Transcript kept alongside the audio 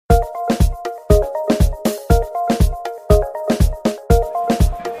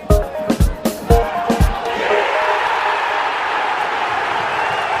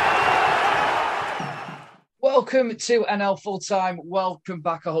Welcome to NL Full Time. Welcome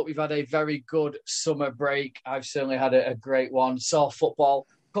back. I hope you've had a very good summer break. I've certainly had a great one. Saw football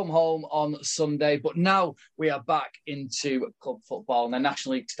come home on Sunday, but now we are back into club football and the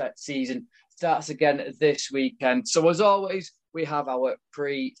National League season starts again this weekend. So as always, we have our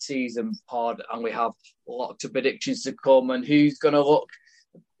pre-season pod and we have lots of predictions to come and who's going to look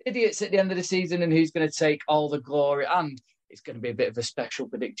idiots at the end of the season and who's going to take all the glory. And it's going to be a bit of a special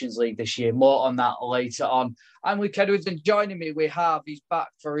predictions league this year. More on that later on. I'm Luke Edwards and joining me he's back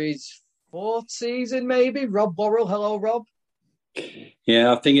for his fourth season maybe, Rob Worrell. Hello, Rob.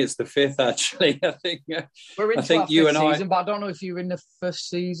 Yeah, I think it's the fifth actually. We're into our fifth season, but I don't know if you were in the first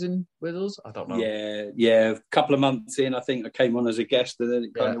season with us. I don't know. Yeah. A couple of months in, I think I came on as a guest and then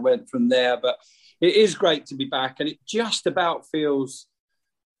it kind of went from there. But it is great to be back and it just about feels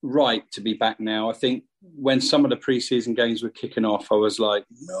right to be back now. I think when some of the pre-season games were kicking off, I was like,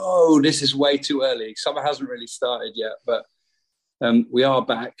 no, this is way too early. Summer hasn't really started yet, but we are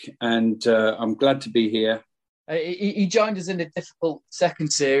back and I'm glad to be here. He joined us in a difficult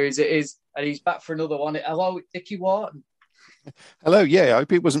second series, it is, and he's back for another one. Hello, Dickie Wharton. Hello, I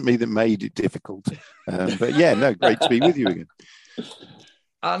hope it wasn't me that made it difficult. But great to be with you again.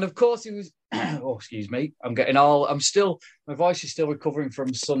 And of course he was, excuse me, my voice is still recovering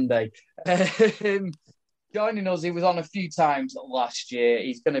from Sunday. Joining us, he was on a few times last year.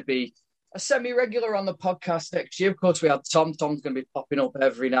 He's going to be a semi-regular on the podcast next year. Of course, we had Tom. Tom's going to be popping up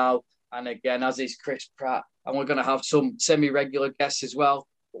every now and again, as is Chris Pratt. And we're going to have some semi-regular guests as well.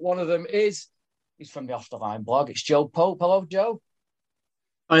 But one of them he's from the Off the Line blog. It's Joe Pope. Hello, Joe.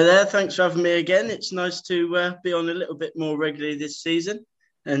 Hi there. Thanks for having me again. It's nice to be on a little bit more regularly this season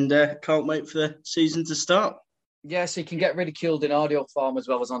and can't wait for the season to start. Yeah, so you can get ridiculed in audio form as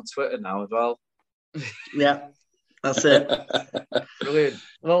well as on Twitter now as well. Yeah, that's it. Brilliant.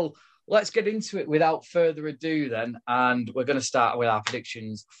 Well, let's get into it without further ado then. And we're going to start with our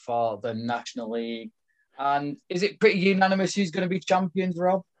predictions for the National League. And is it pretty unanimous who's going to be champions,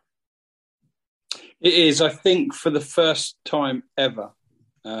 Rob? It is. I think for the first time ever,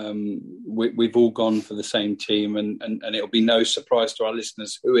 we've all gone for the same team and it'll be no surprise to our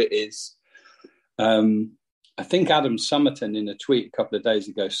listeners who it is. I think Adam Summerton in a tweet a couple of days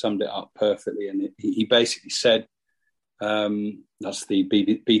ago summed it up perfectly. And he basically said, that's the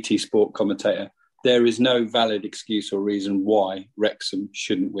BT Sport commentator, there is no valid excuse or reason why Wrexham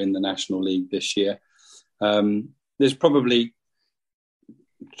shouldn't win the National League this year. There's probably,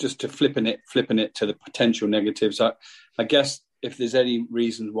 just to flipping it to the potential negatives, I guess if there's any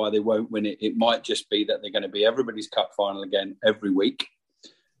reasons why they won't win it, it might just be that they're going to be everybody's cup final again every week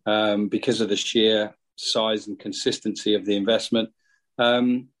because of the sheer size and consistency of the investment.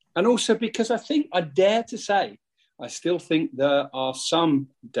 And also because I dare to say, I still think there are some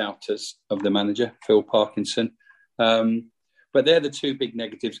doubters of the manager, Phil Parkinson. But they're the two big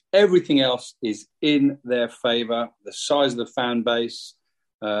negatives. Everything else is in their favour. The size of the fan base,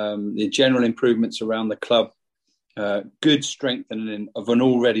 the general improvements around the club, good strengthening of an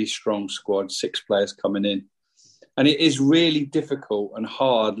already strong squad, 6 players coming in. And it is really difficult and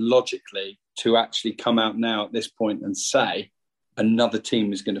hard logically to actually come out now at this point and say another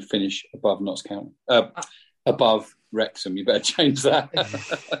team is going to finish above Notts County, above Wrexham. You better change that.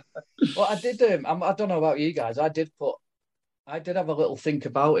 Well, I did. I don't know about you guys. I did have a little think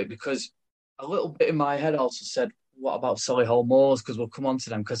about it because a little bit in my head also said, what about Solihull Moors? Because we'll come on to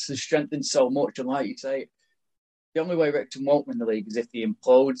them because they've strengthened so much. And like you say, the only way Wrexham won't win the league is if they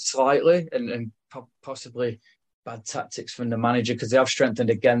implode slightly and possibly bad tactics from the manager because they have strengthened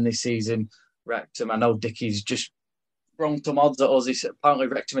again this season. Wrexham, I know Dickie's just thrown some odds at us. He's apparently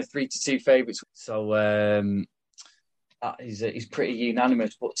Wrexham are 3-2 favourites. So that is pretty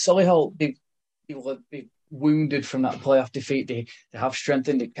unanimous. But Solihull, they've wounded from that playoff defeat. They have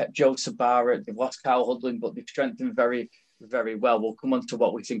strengthened. They kept Joe Sabara. They've lost Kyle Hudlin, but they've strengthened very, very well. We'll come on to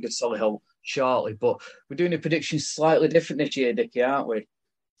what we think of Solihull shortly. But we're doing a prediction slightly different this year, Dickie, aren't we?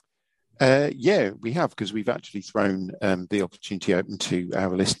 We have, because we've actually thrown the opportunity open to our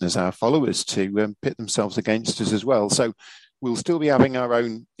listeners, our followers, to pit themselves against us as well. So we'll still be having our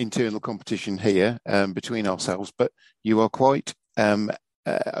own internal competition here between ourselves, but you are quite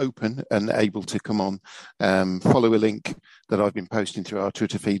open and able to come on, follow a link that I've been posting through our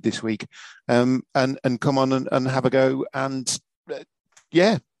Twitter feed this week, and come on and have a go and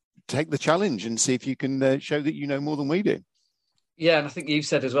take the challenge and see if you can show that you know more than we do. Yeah, and I think you've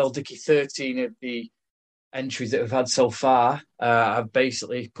said as well, Dickie, 13 of the entries that we've had so far have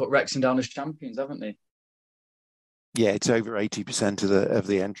basically put Wrexham down as champions, haven't they? Yeah, it's over 80% of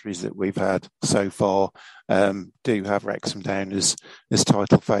the entries that we've had so far do have Wrexham down as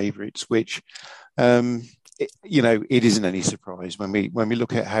title favourites, which it isn't any surprise when we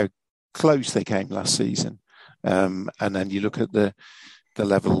look at how close they came last season, and then you look at the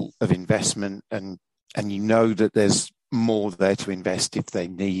level of investment, and that there's more there to invest if they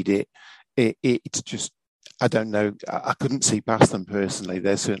need it. It's just, I don't know. I couldn't see past them personally.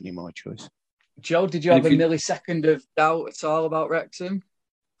 They're certainly my choice. Joe, did you have a millisecond of doubt at all about Wrexham?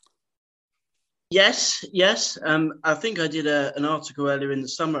 Yes. I think I did an article earlier in the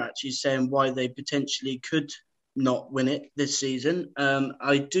summer actually saying why they potentially could not win it this season.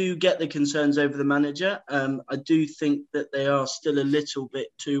 I do get the concerns over the manager. I do think that they are still a little bit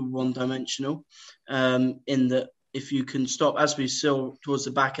too one-dimensional in that if you can stop, as we saw towards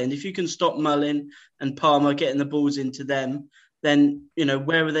the back end, if you can stop Mullin and Palmer getting the balls into them, then,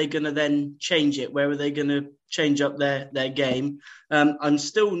 where are they going to then change it? Where are they going to change up their game? I'm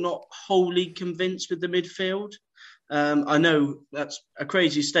still not wholly convinced with the midfield. I know that's a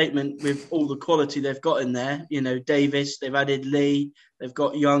crazy statement with all the quality they've got in there. Davis, they've added Lee, they've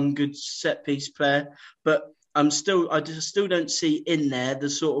got young, good set-piece player. But I just still don't see in there the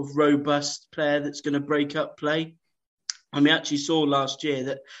sort of robust player that's going to break up play. And we actually saw last year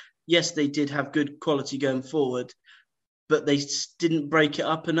that, yes, they did have good quality going forward, but they didn't break it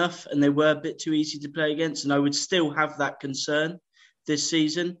up enough and they were a bit too easy to play against. And I would still have that concern this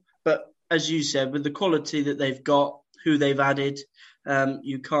season. But as you said, with the quality that they've got, who they've added,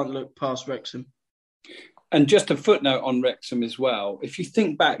 you can't look past Wrexham. And just a footnote on Wrexham as well. If you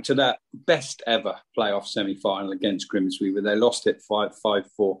think back to that best ever playoff semi-final against Grimsby, where they lost it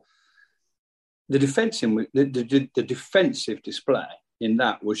 5-4, the defensive display in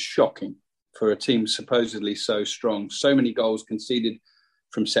that was shocking for a team supposedly so strong. So many goals conceded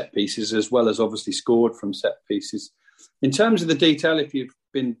from set pieces, as well as obviously scored from set pieces. In terms of the detail, if you've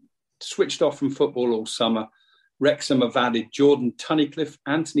been switched off from football all summer, Wrexham have added Jordan Tunnicliffe,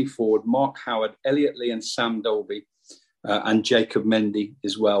 Anthony Ford, Mark Howard, Elliot Lee and Sam Dolby, and Jacob Mendy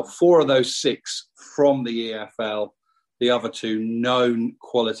as well. 4 of those 6 from the EFL. The other 2 known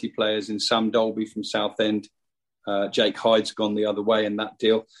quality players in Sam Dolby from Southend. Jake Hyde's gone the other way in that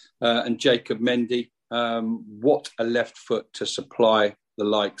deal. And Jacob Mendy, what a left foot to supply the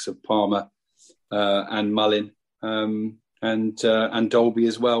likes of Palmer and Mullin and Dolby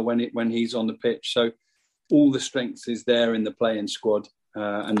as well when he's on the pitch. So all the strength is there in the playing squad,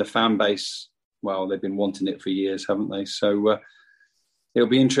 and the fan base, well, they've been wanting it for years, haven't they? So it'll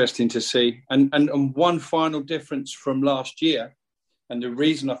be interesting to see. And one final difference from last year, and the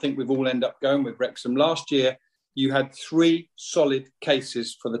reason I think we've all ended up going with Wrexham, last year you had 3 solid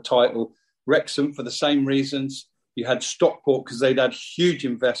cases for the title. Wrexham for the same reasons. You had Stockport because they'd had huge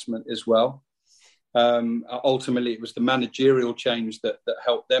investment as well. Ultimately, it was the managerial change that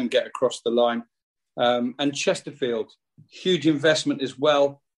helped them get across the line. And Chesterfield, huge investment as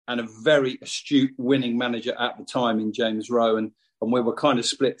well, and a very astute winning manager at the time in James Rowe. And we were kind of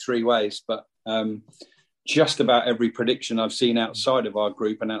split 3 ways. But just about every prediction I've seen outside of our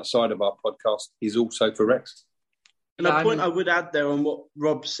group and outside of our podcast is also for Wrexham. And a point I would add there on what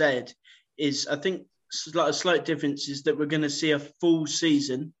Rob said is I think a slight difference is that we're going to see a full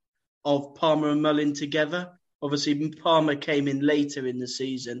season of Palmer and Mullin together. Obviously, Palmer came in later in the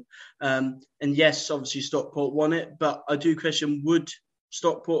season. And yes, obviously Stockport won it. But I do question, would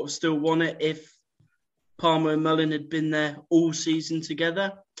Stockport have still won it if Palmer and Mullin had been there all season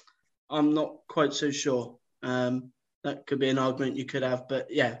together? I'm not quite so sure. That could be an argument you could have. But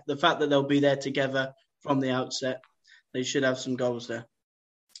yeah, the fact that they'll be there together from the outset, they should have some goals there.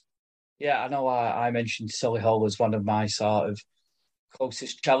 Yeah, I know I mentioned Solihull as one of my sort of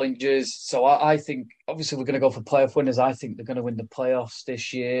closest challengers. So I think, obviously, we're going to go for playoff winners. I think they're going to win the playoffs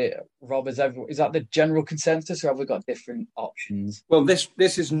this year. Rob, is that the general consensus, or have we got different options? Well, this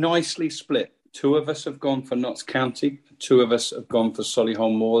is nicely split. 2 of us have gone for Notts County. 2 of us have gone for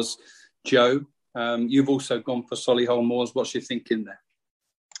Solihull Moors. Joe, you've also gone for Solihull Moors. What's your thinking there?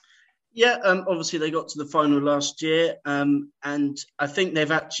 Yeah, obviously they got to the final last year, and I think they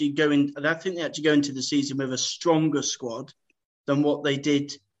actually go into the season with a stronger squad than what they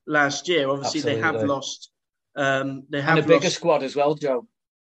did last year. Obviously, Absolutely. They have lost. They have a bigger squad as well, Joe.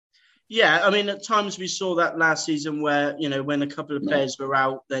 Yeah, I mean, at times we saw that last season where, when a couple of players were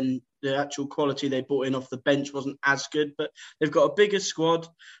out, then the actual quality they brought in off the bench wasn't as good. But they've got a bigger squad.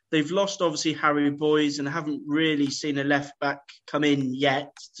 They've lost, obviously, Harry Boys and haven't really seen a left-back come in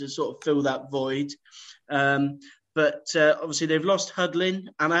yet to sort of fill that void. But obviously, they've lost Hudlin,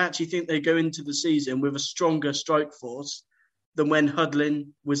 and I actually think they go into the season with a stronger strike force than when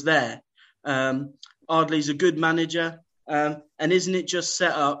Hudlin was there. Ardley's a good manager, and isn't it just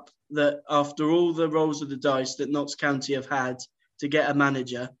set up that after all the rolls of the dice that Notts County have had to get a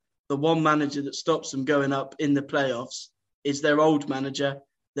manager, the one manager that stops them going up in the playoffs is their old manager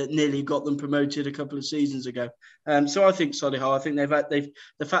that nearly got them promoted a couple of seasons ago. So I think Solihull, I think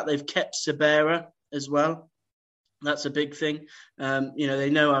the fact they've kept Sabera as well, that's a big thing. They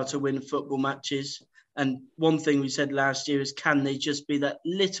know how to win football matches. And one thing we said last year is, can they just be that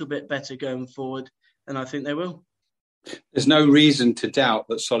little bit better going forward? And I think they will. There's no reason to doubt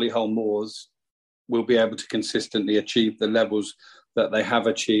that Solihull Moors will be able to consistently achieve the levels that they have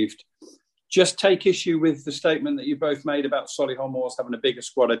achieved. Just take issue with the statement that you both made about Solihull Moors having a bigger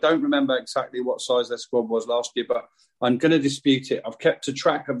squad. I don't remember exactly what size their squad was last year, but I'm going to dispute it. I've kept a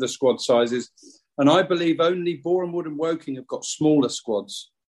track of the squad sizes, and I believe only Boreham Wood and Woking have got smaller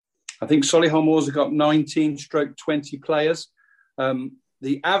squads. I think Solihull Moors have got 19/20 players.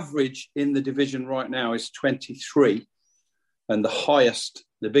 The average in the division right now is 23, and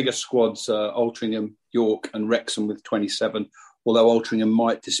the biggest squads are Altrincham, York and Wrexham with 27, although Altrincham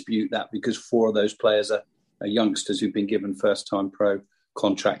might dispute that because 4 of those players are youngsters who've been given first-time pro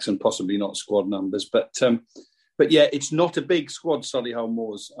contracts and possibly not squad numbers. But yeah, it's not a big squad, Solihull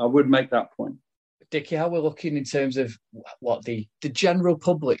Moors. I would make that point. Dickie, how we're looking in terms of what the general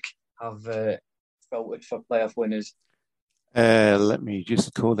public have voted for playoff winners? Let me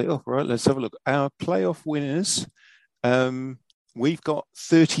just call it up. Right, let's have a look. Our playoff winners, we've got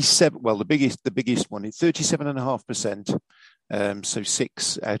 37. Well, the biggest one is 37.5%. So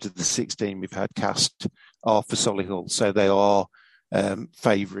 6 out of the 16 we've had cast are for Solihull. So they are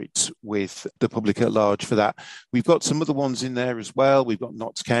favourites with the public at large for that. We've got some other ones in there as well. We've got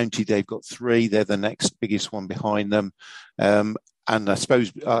Notts County. They've got 3. They're the next biggest one behind them. And I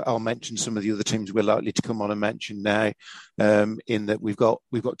suppose I'll mention some of the other teams we're likely to come on and mention now, in that we've got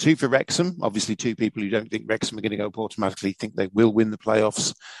 2 for Wrexham. Obviously, 2 people who don't think Wrexham are going to go up automatically think they will win the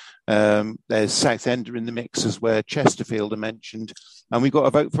playoffs. There's Southend in the mix as well. Chesterfield are mentioned. And we've got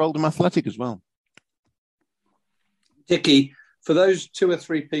a vote for Oldham Athletic as well. Dickie, for those 2 or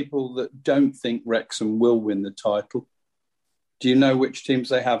 3 people that don't think Wrexham will win the title, do you know which teams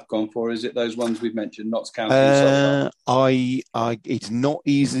they have gone for? Is it those ones we've mentioned, Notts County and Solihull? It's not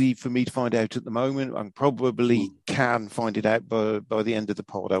easy for me to find out at the moment. I probably can find it out by the end of the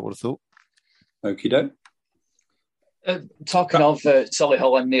pod, I would have thought. Okie doke. Talking of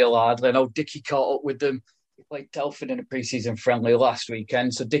Solihull and Neil Ardley, I know Dickie caught up with them. He played Telford in a pre-season friendly last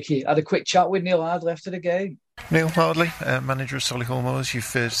weekend. So Dickie had a quick chat with Neil Ardley after the game. Neil Ardley, manager of Solihull Moors. You've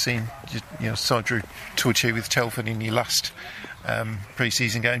seen side drew 2-2 with Telford in your last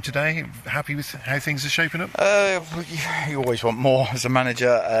pre-season game today. Happy with how things are shaping up? You always want more as a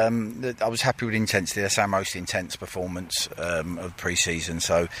manager. I was happy with the intensity. That's our most intense performance of pre-season,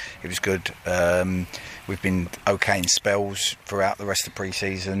 so it was good. We've been okay in spells throughout the rest of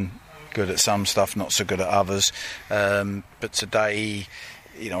pre-season. Good at some stuff, not so good at others. But today,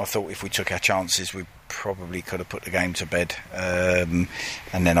 I thought if we took our chances, we probably could have put the game to bed. And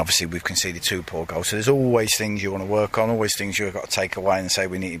then obviously we've conceded 2 poor goals. So there's always things you want to work on, always things you've got to take away and say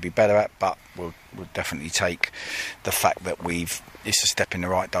we need to be better at. But we'll definitely take the fact that it's a step in the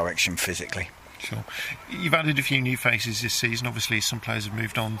right direction physically. Sure. You've added a few new faces this season. Obviously, some players have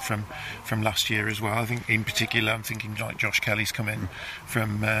moved on from last year as well. I think, in particular, I'm thinking like Josh Kelly's come in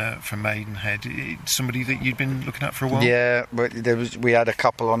from Maidenhead. Somebody that you'd been looking at for a while. Yeah, but we had a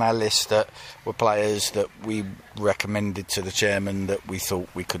couple on our list that were players that we recommended to the chairman that we thought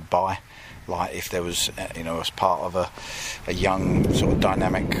we could buy. Like if there was, as part of a young sort of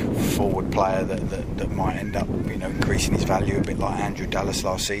dynamic forward player that might end up, increasing his value a bit like Andrew Dallas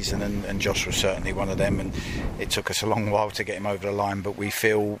last season, and Josh was certainly one of them. And it took us a long while to get him over the line, but we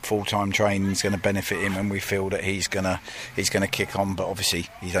feel full-time training is going to benefit him, and we feel that he's going to kick on. But obviously,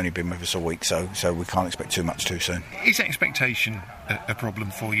 he's only been with us a week, so we can't expect too much too soon. Is expectation a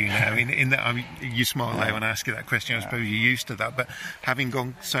problem for you now? In that, you smile there when I ask you that question. I suppose you're used to that, but having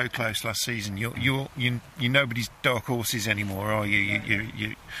gone so close last season, you're nobody's dark horses anymore, are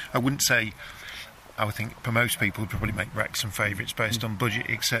you? I wouldn't say. I would think for most people would probably make Wrexham favourites based on budget,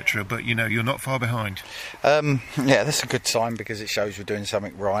 etc. But you're not far behind. Yeah, that's a good sign because it shows we're doing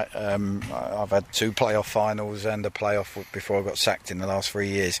something right. I've had 2 playoff finals and a playoff before I got sacked in the last 3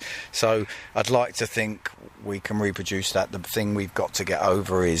 years. So I'd like to think we can reproduce that. The thing we've got to get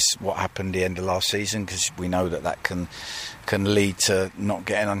over is what happened the end of last season, because we know that can lead to not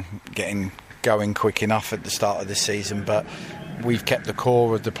getting going quick enough at the start of this season. But we've kept the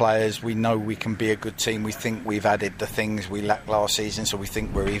core of the players. We know we can be a good team. We think we've added the things we lacked last season, so we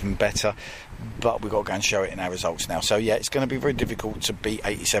think we're even better. But we've got to go and show it in our results now. So yeah, it's going to be very difficult to beat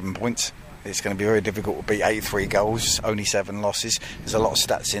 87 points. It's going to be very difficult to beat 83 goals, only 7 losses. There's a lot of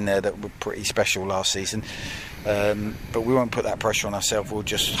stats in there that were pretty special last season. But we won't put that pressure on ourselves. We'll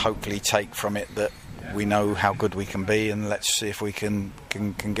just hopefully take from it that we know how good we can be, and let's see if we can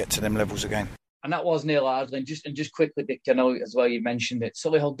get to them levels again. And that was Neil Ardley. And just quickly, Dick, I know as well you mentioned it.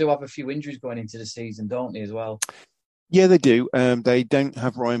 Solihull do have a few injuries going into the season, don't they, as well? Yeah, they do. They don't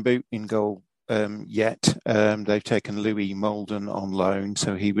have Ryan Boot in goal yet. They've taken Louis Molden on loan,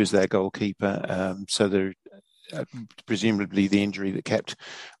 so he was their goalkeeper. So they're presumably the injury that kept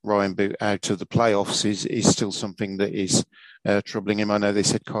Ryan Boot out of the playoffs is still something that is troubling him. I know they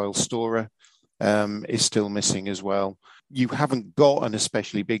said Kyle Storer is still missing as well. You haven't got an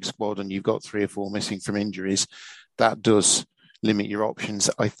especially big squad and you've got 3 or 4 missing from injuries. That does limit your options.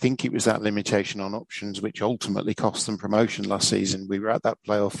 I think it was that limitation on options which ultimately cost them promotion last season. We were at that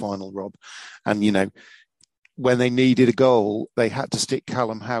playoff final, Rob, and you know, when they needed a goal, they had to stick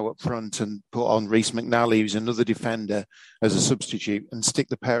Callum Howe up front and put on Rhys McNally, who's another defender, as a substitute, and stick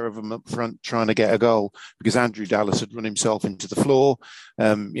the pair of them up front trying to get a goal because Andrew Dallas had run himself into the floor.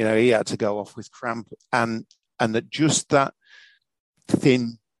 He had to go off with cramp, and that just that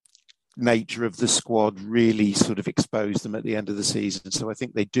thin nature of the squad really sort of exposed them at the end of the season. So I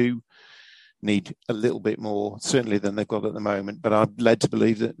think they do need a little bit more, certainly than they've got at the moment. But I'm led to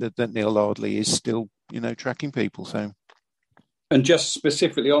believe that Neil Ardley is still, tracking people. So, and just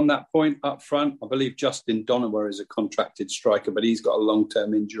specifically on that point up front, I believe Justin Donowa is a contracted striker, but he's got a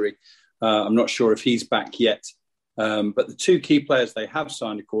long-term injury. I'm not sure if he's back yet. But the 2 key players they have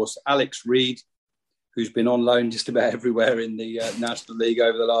signed, of course, Alex Reid, who's been on loan just about everywhere in the National League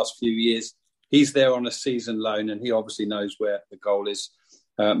over the last few years. He's there on a season loan, and he obviously knows where the goal is.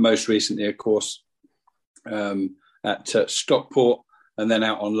 Most recently, of course, at Stockport, and then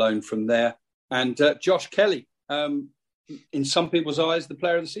out on loan from there. And Josh Kelly, in some people's eyes, the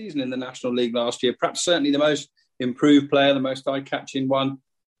player of the season in the National League last year, perhaps certainly the most improved player, the most eye-catching one.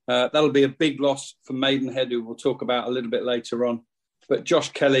 That'll be a big loss for Maidenhead, who we'll talk about a little bit later on. But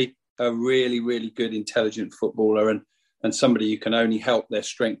Josh Kelly, a really, really good, intelligent footballer, and somebody you can only help their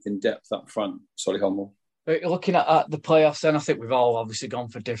strength in depth up front, Solihull Moors. Looking at the playoffs, then I think we've all obviously gone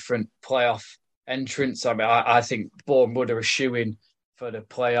for different playoff entrants. I mean, I think Boreham Wood are a shoo-in for the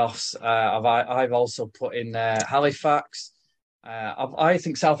playoffs. I've also put in Halifax. I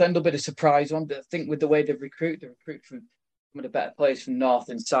think Southend will be the surprise one. But I think with the way they've recruited from some of the better players from North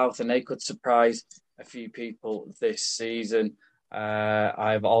and South, and they could surprise a few people this season.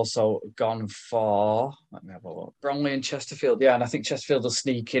 I've also gone for, let me have a look, Bromley and Chesterfield. Yeah, and I think Chesterfield will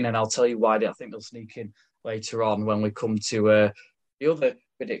sneak in, and I'll tell you why I think they'll sneak in later on when we come to the other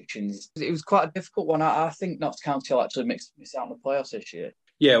predictions. It was quite a difficult one. I think Notts County will actually miss out on the playoffs this year.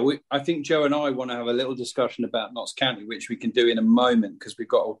 Yeah, I think Joe and I want to have a little discussion about Notts County, which we can do in a moment because we've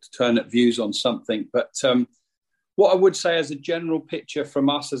got alternate views on something. But what I would say as a general picture from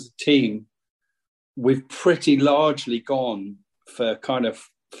us as a team, we've pretty largely gone for kind of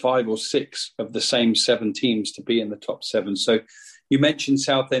 5 or 6 of the same 7 teams to be in the top 7. So you mentioned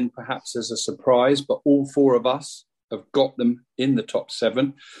Southend perhaps as a surprise, but all 4 of us have got them in the top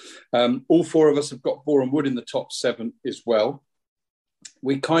 7. All 4 of us have got Boreham Wood in the top 7 as well.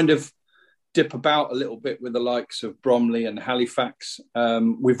 We kind of dip about a little bit with the likes of Bromley and Halifax.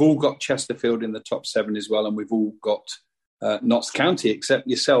 We've all got Chesterfield in the top 7 as well, and we've all got Notts County, except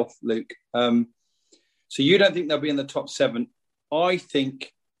yourself, Luke. So you don't think they'll be in the top 7. I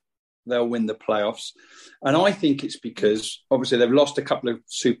think they'll win the playoffs. And I think it's because, obviously, they've lost a couple of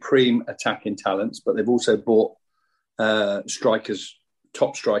supreme attacking talents, but they've also bought top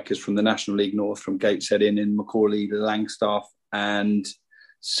strikers from the National League North, from Gateshead in Macaulay, Langstaff and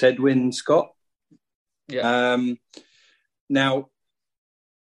Sedwin Scott. Yeah. Now,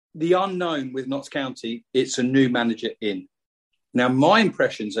 the unknown with Notts County, it's a new manager in. Now, my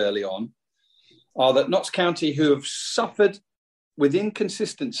impressions early on are that Notts County, who have suffered with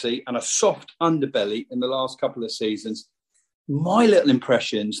inconsistency and a soft underbelly in the last couple of seasons, my little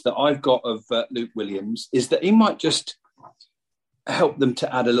impressions that I've got of Luke Williams is that he might just help them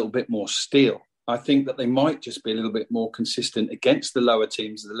to add a little bit more steel. I think that they might just be a little bit more consistent against the lower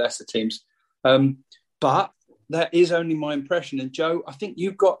teams, the lesser teams. But that is only my impression. And Joe, I think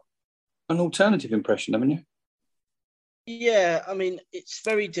you've got an alternative impression, haven't you? Yeah, I mean, it's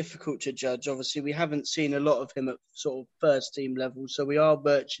very difficult to judge. Obviously, we haven't seen a lot of him at sort of first team level, so we are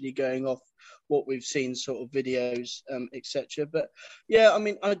virtually going off what we've seen, sort of videos, etc. But yeah, I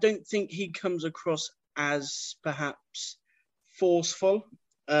mean, I don't think he comes across as perhaps forceful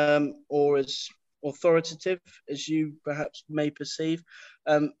or as authoritative as you perhaps may perceive.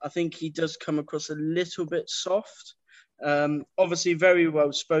 I think he does come across a little bit soft. Obviously, very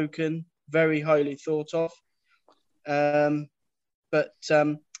well spoken, very highly thought of. I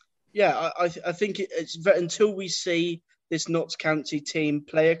think it's until we see this Notts County team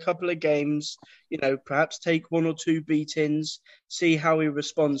play a couple of games, perhaps take 1 or 2 beatings, see how he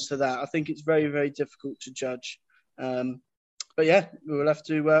responds to that. I think it's very, very difficult to judge. We'll have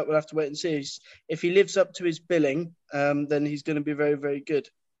to wait and see. If he lives up to his billing, then he's going to be very, very good.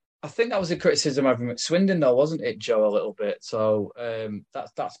 I think that was a criticism of him at Swindon, though, wasn't it, Joe, a little bit? So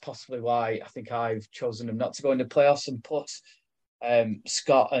that's possibly why I think I've chosen him not to go into playoffs and put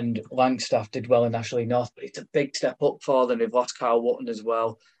Scott and Langstaff did well in National League North, but it's a big step up for them. They've lost Carl Wotton as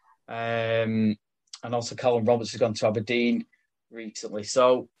well. And also Callum Roberts has gone to Aberdeen recently.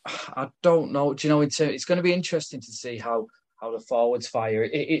 So I don't know. Do you know, it's going to be interesting to see how the forwards fire.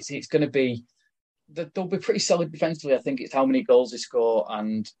 It's going to be, they'll be pretty solid defensively. I think it's how many goals they score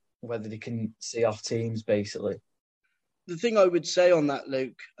and whether they can see off teams, basically. The thing I would say on that,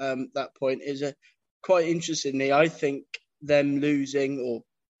 Luke, that point is quite interestingly, I think them losing or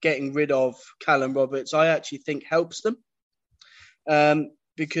getting rid of Callum Roberts, I actually think helps them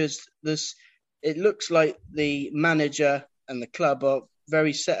because it looks like the manager and the club are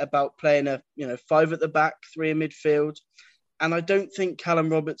very set about playing a 5 at the back, 3 in midfield. And I don't think Callum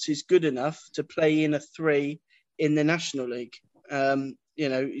Roberts is good enough to play in a 3 in the National League.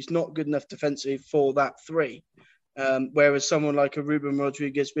 He's not good enough defensively for that 3. Whereas someone like a Ruben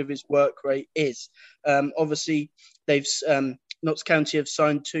Rodriguez with his work rate is. Obviously, Notts County have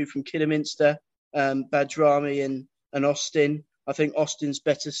signed 2 from Kidderminster, Bajrami and Austin. I think Austin's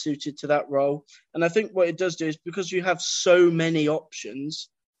better suited to that role. And I think what it does do is because you have so many options,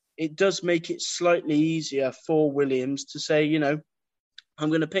 it does make it slightly easier for Williams to say, I'm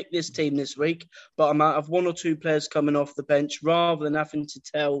going to pick this team this week, but I might have 1 or 2 players coming off the bench rather than having to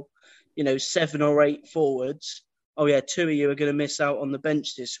tell, 7 or 8 forwards, oh yeah, 2 of you are going to miss out on the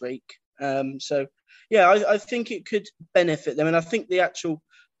bench this week. I think it could benefit them. And I think the actual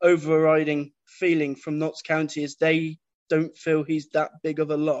overriding feeling from Notts County is they don't feel he's that big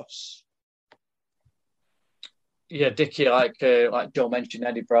of a loss. Yeah, Dickie, like Joe mentioned,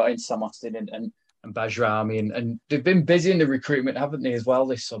 Eddie brought in Sam Austin and Bajrami, and they've been busy in the recruitment, haven't they, as well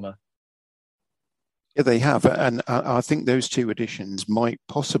this summer? Yeah, they have. And I think those 2 additions might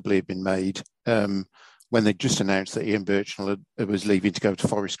possibly have been made when they just announced that Ian Birchnell was leaving to go to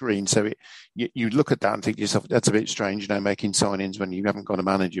Forest Green. So you look at that and think to yourself, that's a bit strange, making signings when you haven't got a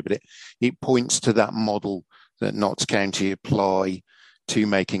manager. But it points to that model that Notts County apply to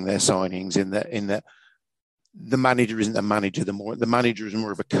making their signings in that the manager isn't a manager. The manager is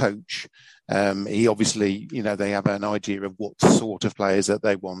more of a coach. He obviously, they have an idea of what sort of players that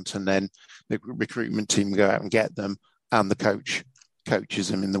they want, and then the recruitment team go out and get them, and the coach coaches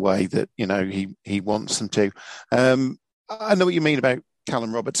them in the way that he wants them to. I know what you mean about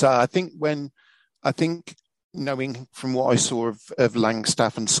Callum Roberts. I think knowing from what I saw of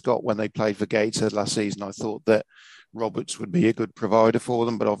Langstaff and Scott when they played for Gateshead last season, I thought that Roberts would be a good provider for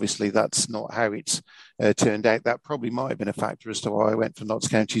them, but obviously that's not how it's turned out. That probably might have been a factor as to why I went for Notts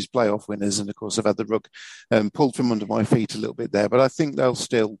County's playoff winners, and of course I've had the rug pulled from under my feet a little bit there, but I think they'll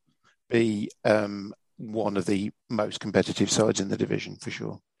still be one of the most competitive sides in the division for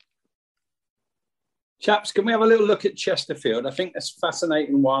sure. Chaps, can we have a little look at Chesterfield? I think that's a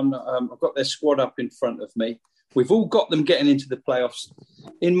fascinating one. I've got their squad up in front of me. We've all got them getting into the playoffs.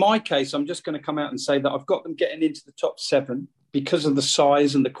 In my case, I'm just going to come out and say that I've got them getting into the top 7 because of the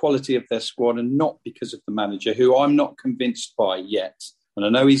size and the quality of their squad and not because of the manager, who I'm not convinced by yet. And I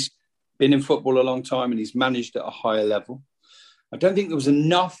know he's been in football a long time and he's managed at a higher level. I don't think there was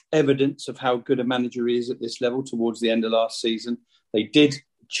enough evidence of how good a manager is at this level towards the end of last season. They did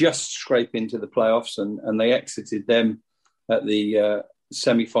just scrape into the playoffs and they exited them at the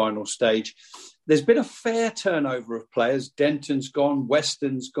semi-final stage. There's been a fair turnover of players. Denton's gone,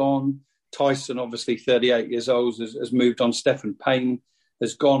 Weston's gone, Tyson, obviously 38 years old, has moved on. Stephen Payne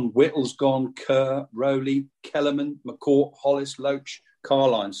has gone, Whittle's gone, Kerr, Rowley, Kellerman, McCourt, Hollis, Loach,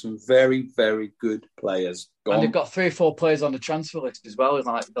 Carline, some very, very good players gone. And they've got 3 or 4 players on the transfer list as well.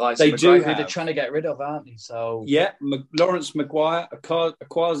 Like they do. Who they're trying to get rid of, aren't they? So yeah, Lawrence Maguire,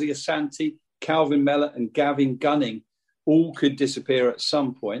 Akwasi Asante, Calvin Mellor, and Gavin Gunning all could disappear at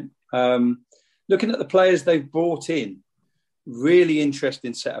some point. Looking at the players they've brought in, really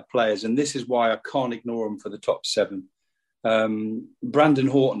interesting set of players, and this is why I can't ignore them for the top 7. Brandon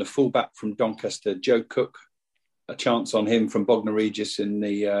Horton, a fullback from Doncaster, Joe Cook, a chance on him from Bognor Regis in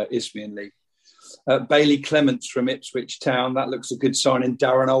the Isthmian League. Bailey Clements from Ipswich Town, that looks a good signing.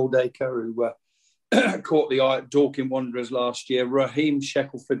 Darren Oldacre, who caught the eye at Dorking Wanderers last year. Raheem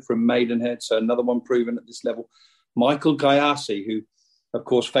Shackelford from Maidenhead, so another one proven at this level. Michael Gayasi, who of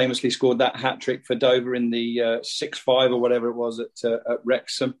course, famously scored that hat-trick for Dover in the 6-5 or whatever it was at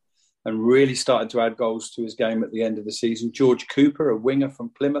Wrexham, and really started to add goals to his game at the end of the season. George Cooper, a winger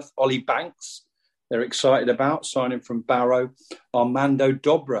from Plymouth. Ollie Banks, they're excited about, signing from Barrow. Armando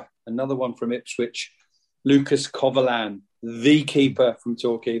Dobra, another one from Ipswich. Lucas Kovalan, the keeper from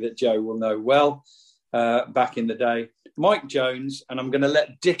Torquay that Joe will know well back in the day. Mike Jones, and I'm going to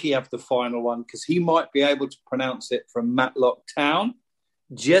let Dickie have the final one because he might be able to pronounce it, from Matlock Town.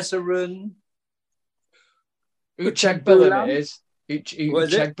 Jezerun Uchegbulam it is.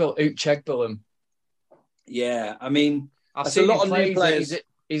 Uchegbulam. Yeah, I mean, that's a lot of new players.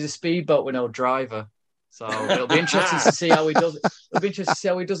 He's a speedboat with no driver. So it'll be interesting to see how he does it. It'll be interesting to see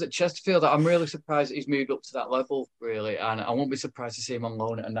how he does at Chesterfield. I'm really surprised that he's moved up to that level, really. And I won't be surprised to see him on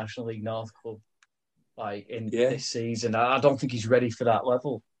loan at a National League North club this season. I don't think he's ready for that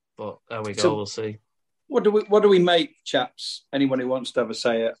level. But there we go, we'll see. What do we make, chaps? Anyone who wants to have a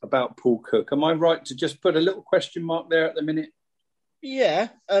say about Paul Cook? Am I right to just put a little question mark there at the minute? Yeah,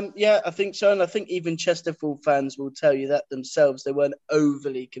 I think so. And I think even Chesterfield fans will tell you that themselves. They weren't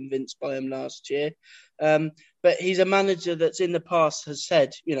overly convinced by him last year. But he's a manager that's in the past has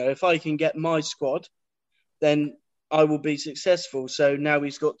said, if I can get my squad, then I will be successful. So now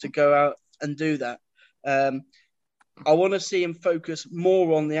he's got to go out and do that. I want to see him focus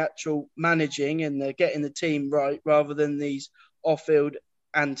more on the actual managing and getting the team right rather than these off-field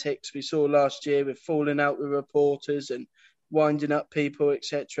antics we saw last year with falling out with reporters and winding up people,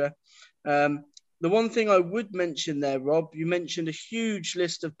 etc. The one thing I would mention there, Rob, you mentioned a huge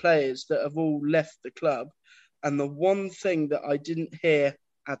list of players that have all left the club. And the one thing that I didn't hear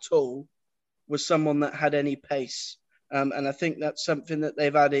at all was someone that had any pace. And I think that's something that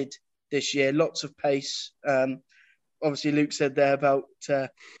they've added this year, lots of pace. Obviously, Luke said there about the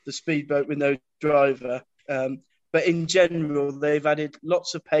speedboat with no driver. But in general, they've added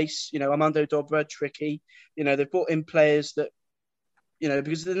lots of pace. Armando Dobra, tricky. They've brought in players that,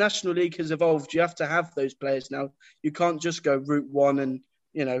 because the National League has evolved, you have to have those players now. You can't just go route one and,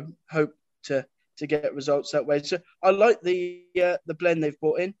 hope to get results that way. So I like the blend they've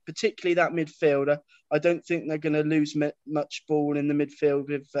brought in, particularly that midfielder. I don't think they're going to lose much ball in the midfield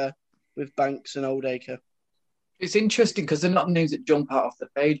with Banks and Oldacre. It's interesting because they're not names that jump out off the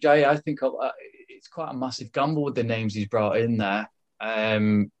page. I think it's quite a massive gamble with the names he's brought in there.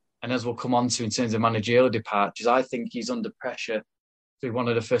 And as we'll come on to in terms of managerial departures, I think he's under pressure to be one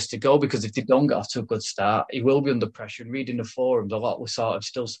of the first to go, because if they don't get off to a good start, he will be under pressure. And reading the forums, a lot were sort of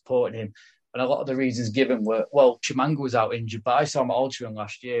still supporting him. And a lot of the reasons given were, Chimanga was out injured, but I saw him at Altrincham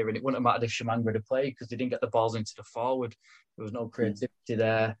last year, and it wouldn't have mattered if Chimanga had played because they didn't get the balls into the forward. There was no creativity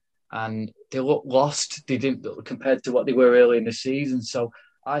there. And they looked lost. They didn't, compared to what they were early in the season. So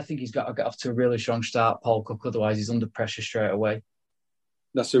I think he's got to get off to a really strong start, Paul Cook. Otherwise, he's under pressure straight away.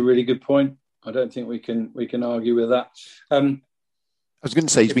 That's a really good point. I don't think we can argue with that. I was going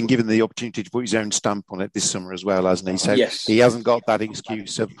to say he's been given the opportunity to put his own stamp on it this summer as well, hasn't he? So yes. He hasn't got that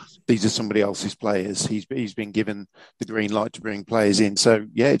excuse of these are somebody else's players. He's been given the green light to bring players in. So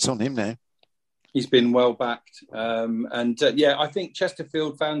yeah, it's on him now. He's been well backed. I think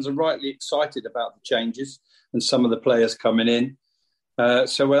Chesterfield fans are rightly excited about the changes and some of the players coming in.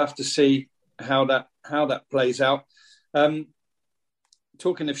 So we'll have to see how that plays out.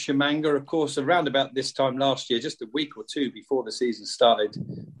 Talking of Chimanga, of course, around about this time last year, just a week or two before the season started,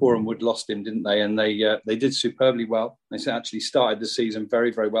 Boreham Wood lost him, didn't they? And they did superbly well. They actually started the season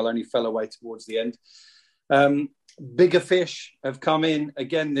very, very well, only fell away towards the end. Bigger fish have come in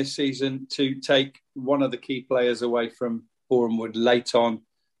again this season to take one of the key players away from Boreham Wood late on.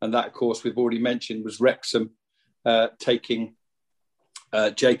 And that, of course, we've already mentioned, was Wrexham taking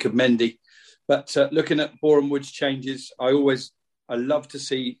Jacob Mendy. But looking at Boreham Wood's changes, I love to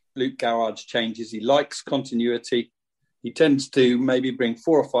see Luke Garrard's changes. He likes continuity. He tends to maybe bring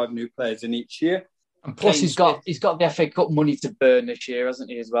 4 or 5 new players in each year. And plus, he's got the FA Cup money to burn this year,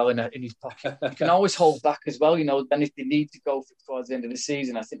 hasn't he, as well, in his pocket. He can always hold back as well, then if they need to go towards the end of the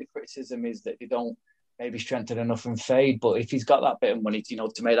season, I think the criticism is that they don't maybe strengthen enough and fade. But if he's got that bit of money,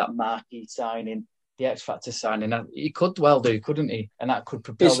 to make that marquee signing, the X Factor signing, he could well do, couldn't he? And that could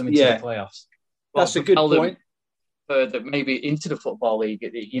propel them into the playoffs. That's a good point. Further, maybe into the Football League,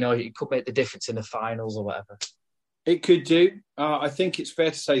 it could make the difference in the finals or whatever. It could do. I think it's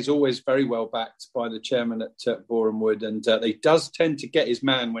fair to say he's always very well backed by the chairman at Boreham Wood, and he does tend to get his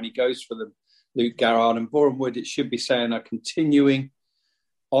man when he goes for them, Luke Garrard. And Boreham Wood, it should be saying, are continuing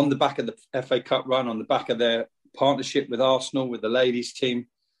on the back of the FA Cup run, on the back of their partnership with Arsenal, with the ladies team.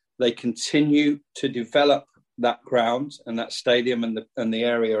 They continue to develop that ground and that stadium and the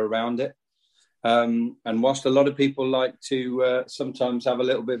area around it. And whilst a lot of people like to sometimes have a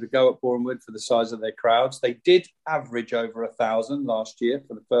little bit of a go at Boreham Wood for the size of their crowds, they did average over 1,000 last year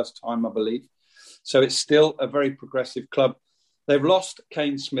for the first time, I believe. So it's still a very progressive club. They've lost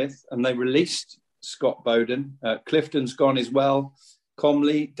Kane Smith and they released Scott Bowden. Clifton's gone as well.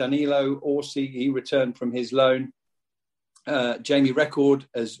 Comley, Danilo, Orsi, he returned from his loan. Jamie Record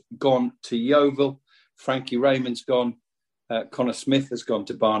has gone to Yeovil. Frankie Raymond's gone. Connor Smith has gone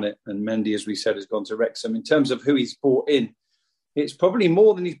to Barnet, and Mendy, as we said, has gone to Wrexham. In terms of who he's brought in, it's probably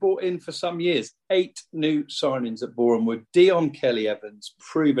more than he's brought in for some years. 8 new signings at Boreham Wood. Dion Kelly-Evans,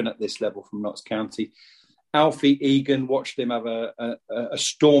 proven at this level from Notts County. Alfie Egan, watched him have a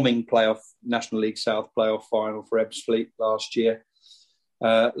storming National League South playoff final for Ebbsfleet last year.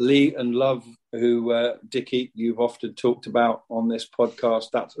 Lee and Love, who, Dickie, you've often talked about on this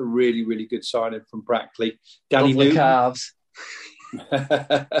podcast. That's a really, really good signing from Brackley. Danny Newton. Calves.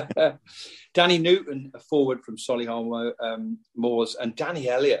 Danny Newton, a forward from Solihull Moors, and Danny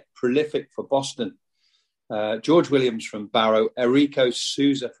Elliott, prolific for Boston. George Williams from Barrow, Enrico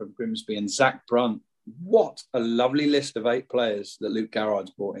Souza from Grimsby, and Zach Brunt. What a lovely list of 8 players that Luke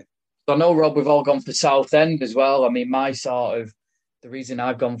Garrard's brought in. I know, Rob, we've all gone for Southend as well. I mean, the reason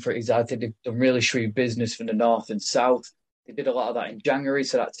I've gone for it is I think they've done really shrewd business from the north and south. They did a lot of that in January,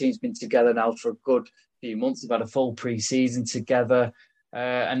 so that team's been together now for a good few months. They've had a full pre-season together,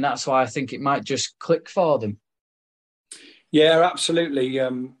 and that's why I think it might just click for them. Yeah, absolutely.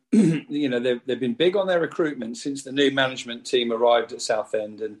 They've been big on their recruitment since the new management team arrived at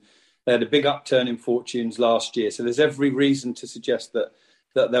Southend, and they had a big upturn in fortunes last year. So there's every reason to suggest that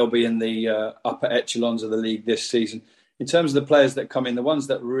they'll be in the upper echelons of the league this season. In terms of the players that come in, the ones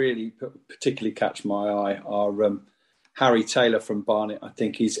that really particularly catch my eye are Harry Taylor from Barnet. I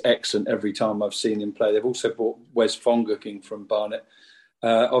think he's excellent every time I've seen him play. They've also brought Wes Fonguking from Barnet.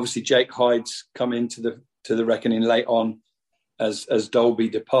 Obviously, Jake Hyde's come into the reckoning late on as Dolby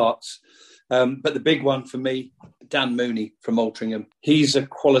departs. But the big one for me, Dan Mooney from Altrincham. He's a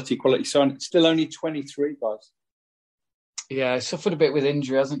quality sign. Still only 23, guys. Yeah, suffered a bit with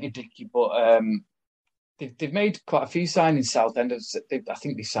injury, hasn't he, Dickie? But they've made quite a few signings Southend. I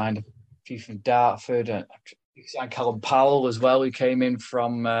think they signed a few from Dartford. They signed Callum Powell as well, who came in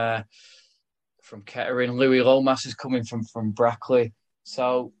from Kettering. Louis Lomas is coming from Brackley.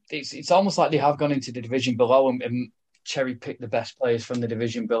 So it's almost like they have gone into the division below and cherry-picked the best players from the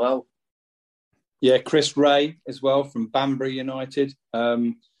division below. Yeah, Chris Ray as well from Banbury United.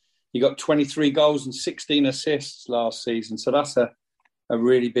 He got 23 goals and 16 assists last season. So that's a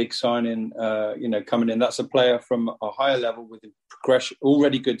really big signing, coming in. That's a player from a higher level with progression,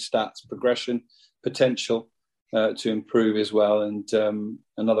 already good stats, progression, potential to improve as well. And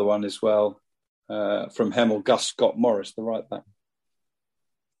another one as well from Hemel, Gus Scott Morris, the right back.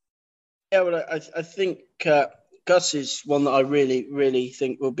 Yeah, well, I think Gus is one that I really, really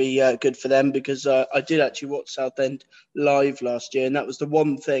think will be good for them, because I did actually watch Southend live last year, and that was the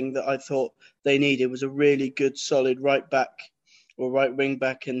one thing that I thought they needed, was a really good, solid right back or right wing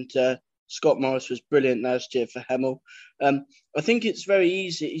back, and Scott Morris was brilliant last year for Hemel. I think it's very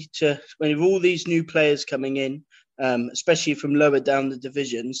easy to, when you have all these new players coming in, especially from lower down the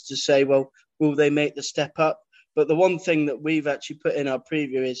divisions, to say, well, will they make the step up? But the one thing that we've actually put in our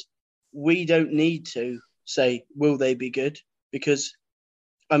preview is we don't need to say, will they be good? Because,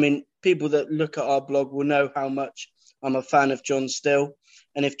 I mean, people that look at our blog will know how much I'm a fan of John Still.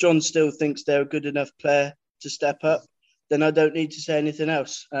 And if John Still thinks they're a good enough player to step up, then I don't need to say anything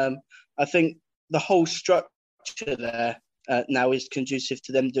else. I think the whole structure there now is conducive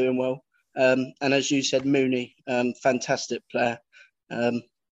to them doing well. And as you said, Mooney, fantastic player.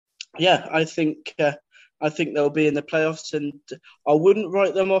 I think they'll be in the playoffs, and I wouldn't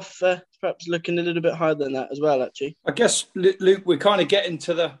write them off perhaps looking a little bit higher than that as well, actually. I guess, Luke, we're kind of getting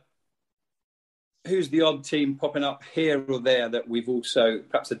to who's the odd team popping up here or there that we've also,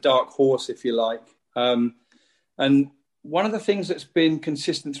 perhaps a dark horse, if you like. And one of the things that's been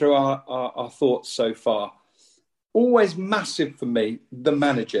consistent through our thoughts so far, always massive for me, the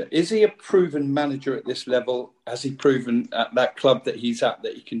manager. Is he a proven manager at this level? Has he proven at that club that he's at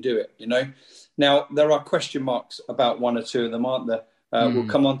that he can do it, Now, there are question marks about one or two of them, aren't there? We'll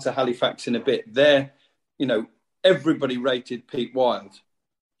come on to Halifax in a bit. There, everybody rated Pete Wild,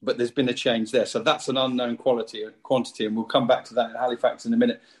 but there's been a change there. So that's an unknown quantity, and we'll come back to that in Halifax in a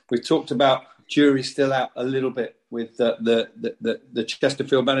minute. We've talked about jury still out a little bit with the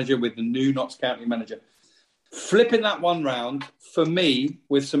Chesterfield manager, with the new Notts County manager. Flipping that one round, for me,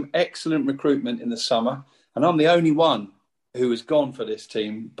 with some excellent recruitment in the summer, and I'm the only one who has gone for this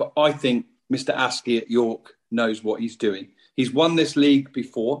team, but I think Mr. Askey at York knows what he's doing. He's won this league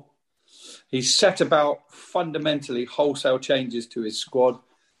before. He's set about fundamentally wholesale changes to his squad.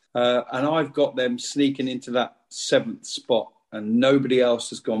 And I've got them sneaking into that 7th spot and nobody else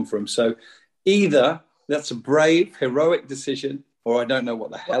has gone for him. So either that's a brave, heroic decision, or I don't know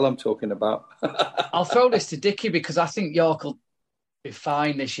what the hell I'm talking about. I'll throw this to Dickie because I think York will be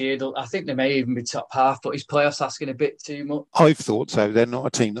fine this year. I think they may even be top half, but his playoffs asking a bit too much. I've thought so. They're not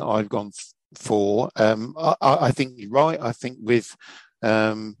a team that I've gone for. I think you're right. I think with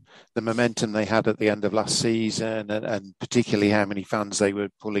the momentum they had at the end of last season and particularly how many fans they were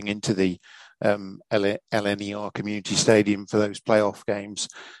pulling into the LNER Community Stadium for those playoff games,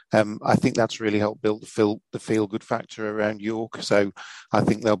 I think that's really helped build the feel-good factor around York. So I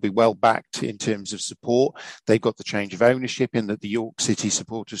think they'll be well backed in terms of support. They've got the change of ownership in that the York City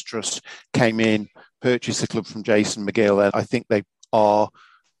Supporters Trust came in, purchased the club from Jason McGill, and I think they are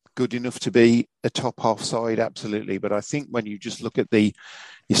good enough to be a top half side, absolutely. But I think when you just look at the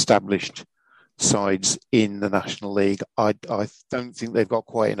established sides in the National League, I don't think they've got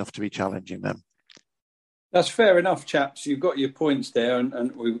quite enough to be challenging them. That's fair enough, chaps. You've got your points there,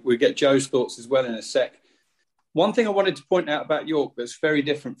 and we get Joe's thoughts as well in a sec. One thing I wanted to point out about York that's very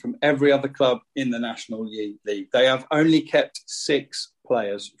different from every other club in the National League, they have only kept 6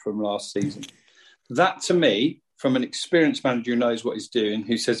 players from last season. That, to me, from an experienced manager who knows what he's doing,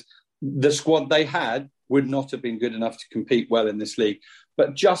 who says the squad they had would not have been good enough to compete well in this league.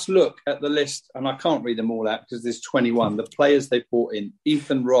 But just look at the list, and I can't read them all out because there's 21. The players they brought in: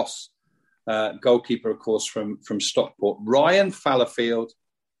 Ethan Ross, goalkeeper, of course, from Stockport; Ryan Fallowfield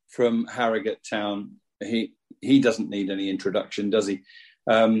from Harrogate Town. He doesn't need any introduction, does he?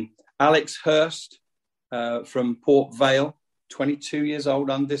 Alex Hurst from Port Vale, 22 years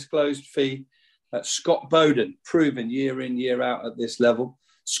old, undisclosed fee. Scott Bowden, proven year in, year out at this level.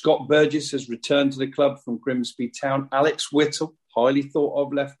 Scott Burgess has returned to the club from Grimsby Town. Alex Whittle, highly thought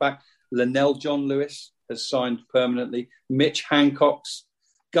of left back. Linnell John Lewis has signed permanently. Mitch Hancocks,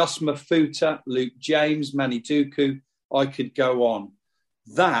 Gus Mafuta, Luke James, Manny Duku. I could go on.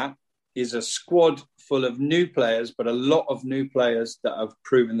 That is a squad full of new players, but a lot of new players that have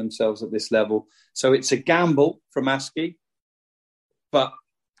proven themselves at this level. So it's a gamble from Askey, but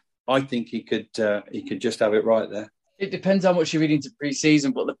I think he could just have it right there. It depends how much you read into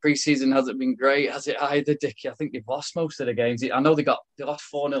pre-season, but the pre-season hasn't been great, has it either, Dickie? I think they've lost most of the games. I know they lost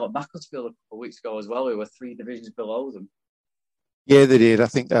 4-0 at Macclesfield a couple of weeks ago as well, who were 3 divisions below them. Yeah, they did. I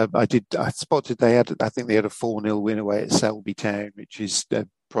think I spotted they had a 4-0 win away at Selby Town, which is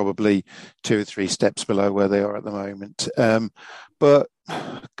probably 2 or 3 steps below where they are at the moment. But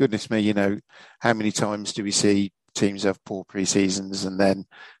goodness me, how many times do we see teams have poor pre-seasons and then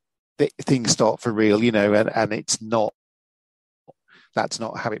things start for real, and it's not. That's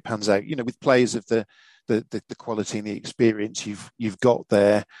not how it pans out. With players of the quality and the experience you've got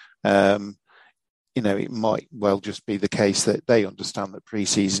there, it might well just be the case that they understand that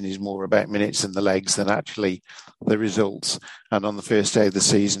pre-season is more about minutes and the legs than actually the results. And on the first day of the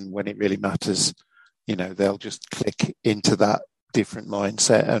season, when it really matters, they'll just click into that different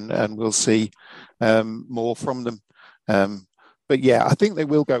mindset, and we'll see more from them. But yeah, I think they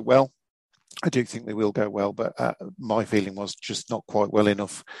will go well. I do think they will go well, but my feeling was just not quite well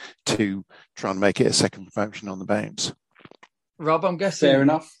enough to try and make it a second promotion on the bounce. Rob, I'm guessing... Fair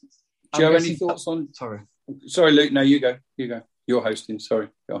enough. Joe, any thoughts on... Sorry, Luke. No, you go. You're hosting. Sorry.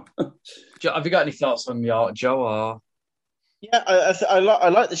 Go on. Have you got any thoughts on Joe? Or... Yeah, I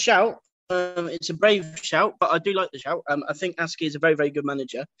like the shout. It's a brave shout, but I do like the shout. I think Askey is a very, very good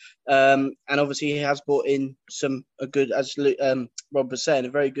manager. And obviously he has brought in a good, as Rob was saying, a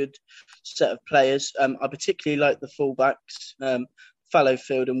very good set of players. I particularly like the fullbacks,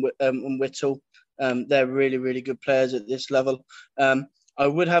 Fallowfield and Whittle. They're really, really good players at this level. I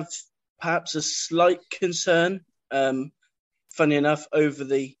would have perhaps a slight concern, funny enough, over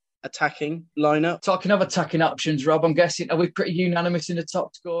the attacking lineup. Talking of attacking options, Rob, I'm guessing, are we pretty unanimous in the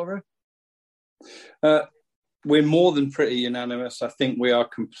top scorer? We're more than pretty unanimous. I think we are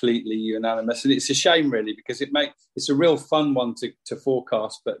completely unanimous, and it's a shame really because it's a real fun one to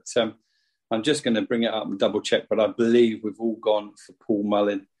forecast. But I'm just going to bring it up and double check. But I believe we've all gone for Paul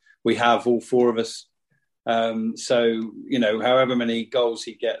Mullin. We have, all 4 of us. So however many goals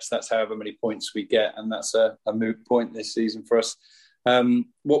he gets, that's however many points we get, and that's a moot point this season for us.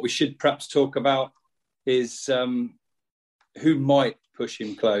 What we should perhaps talk about is who might push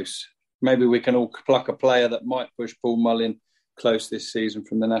him close. Maybe we can all pluck a player that might push Paul Mullin close this season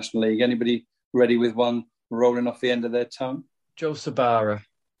from the National League. Anybody ready with one rolling off the end of their tongue? Joe Sabara.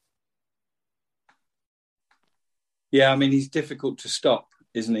 Yeah, I mean, he's difficult to stop.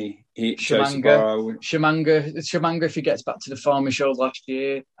 isn't he? Shamanga, if he gets back to the form he showed last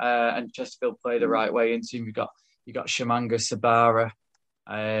year, and Chesterfield play the right way into him, you got Shamanga, Sabara,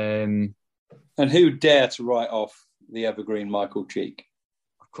 and who dare to write off the evergreen Michael Cheek?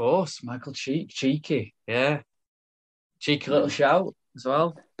 Of course, Michael Cheeky, yeah, cheeky little shout as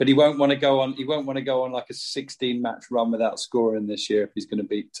well. But he won't want to go on. He won't want to go on like a 16-match run without scoring this year if he's going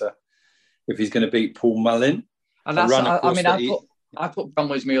to beat Paul Mullin. And that's, I put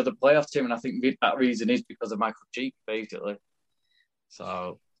Bromley as my other playoff team, and I think that reason is because of Michael Cheek, basically.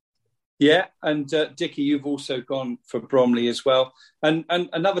 So, yeah, and Dickie, you've also gone for Bromley as well. And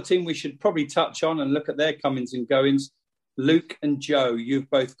another team we should probably touch on and look at their comings and goings. Luke and Joe, you've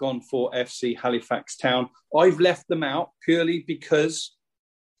both gone for FC Halifax Town. I've left them out purely because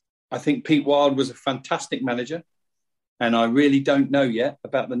I think Pete Wild was a fantastic manager, and I really don't know yet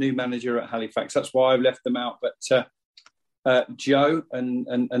about the new manager at Halifax. That's why I've left them out. But Joe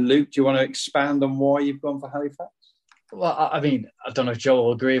and Luke, do you want to expand on why you've gone for Halifax? Well, I mean, I don't know if Joe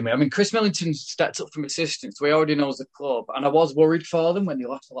will agree with me. I mean, Chris Millington stepped up from assistant, so he already knows the club. And I was worried for them when they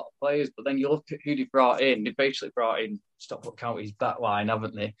lost a lot of players. But then you look at who they brought in. They basically brought in Stockport County's back line,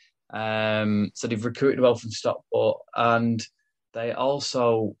 haven't they? So they've recruited well from Stockport. And they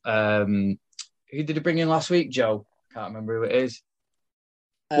also... who did they bring in last week, Joe? Can't remember who it is.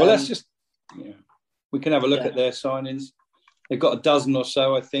 Well, let's just... Yeah, we can have a look at their signings. They've got a dozen or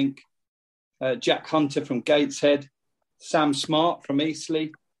so, I think. Jack Hunter from Gateshead. Sam Smart from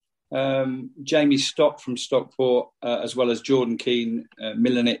Eastleigh, Jamie Stott from Stockport, as well as Jordan Keane,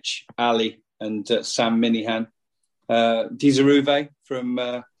 Milanic, Ali, and Sam Minihan. Dizaruve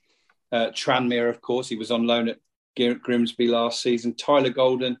from Tranmere, of course. He was on loan at Grimsby last season. Tyler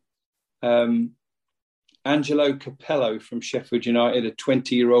Golden, Angelo Capello from Sheffield United, a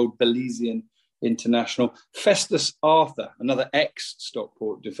 20-year-old Belizean international. Festus Arthur, another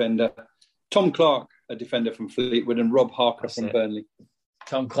ex-Stockport defender. Tom Clark, a defender from Fleetwood, and Rob Harker from Burnley.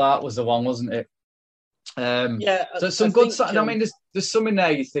 Tom Clark was the one, wasn't it? Yeah. So some good. I mean, there's some in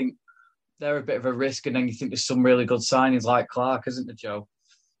there you think they're a bit of a risk, and then you think there's some really good signings like Clark, isn't there, Joe?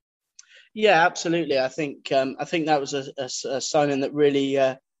 Yeah, absolutely. I think that was a signing that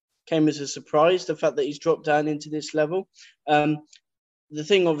really came as a surprise. The fact that he's dropped down into this level. The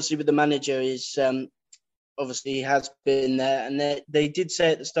thing, obviously, with the manager is. Obviously, he has been there, and they did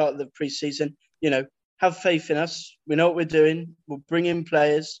say at the start of the pre-season, have faith in us. We know what we're doing. We'll bring in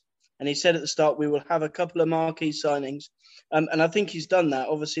players. And he said at the start, we will have a couple of marquee signings. And I think he's done that.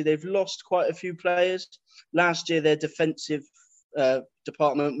 Obviously, they've lost quite a few players. Last year, their defensive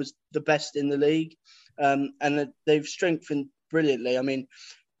department was the best in the league. And they've strengthened brilliantly. I mean,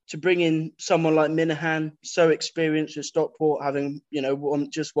 to bring in someone like Minahan, so experienced with Stockport, having,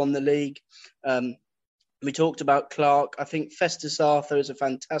 just won the league. We talked about Clark. I think Festus Arthur is a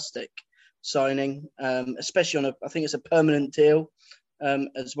fantastic signing, especially I think it's a permanent deal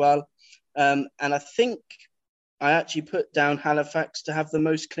as well. And I think I actually put down Halifax to have the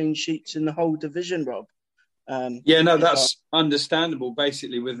most clean sheets in the whole division, Rob. That's understandable.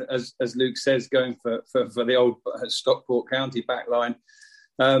 Basically, with as Luke says, going for the old Stockport County backline.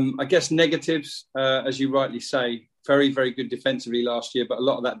 I guess negatives, as you rightly say. Very, very good defensively last year, but a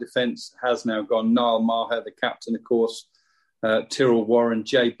lot of that defence has now gone. Niall Maher, the captain, of course, Tyrrell Warren,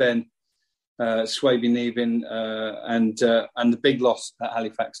 Jay Ben, Swaby Nevin, and the big loss at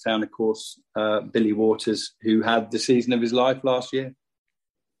Halifax Town, of course, Billy Waters, who had the season of his life last year.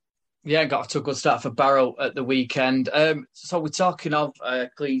 Yeah, got a good start for Barrow at the weekend. So we're talking of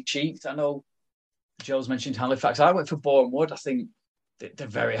clean sheets. I know Joe's mentioned Halifax. I went for Boreham Wood. I think they're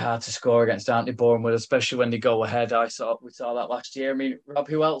very hard to score against, aren't they, Boreham Wood, especially when they go ahead. We saw that last year. I mean, Rob,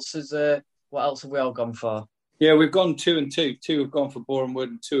 what else have we all gone for? Yeah, we've gone 2 and 2. 2 have gone for Boreham Wood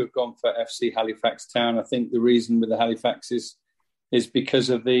and 2 have gone for FC Halifax Town. I think the reason with the Halifax is because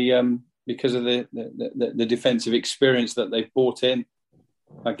of the defensive experience that they've brought in,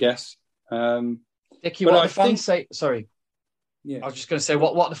 I guess. Dickie, what the fans say? Sorry. Yeah. I was just going to say,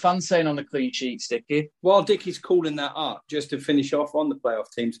 what the fans saying on the clean sheets, Dickie? While Dickie's calling that up, just to finish off on the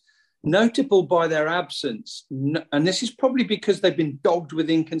playoff teams, notable by their absence, and this is probably because they've been dogged with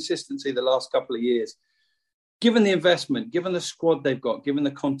inconsistency the last couple of years. Given the investment, given the squad they've got, given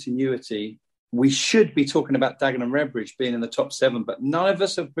the continuity, we should be talking about Dagenham and Redbridge being in the top 7, but none of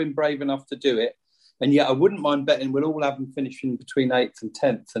us have been brave enough to do it. And yet I wouldn't mind betting we'll all have them finishing between 8th and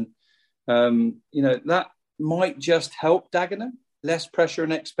 10th. And, that might just help Dagenham. Less pressure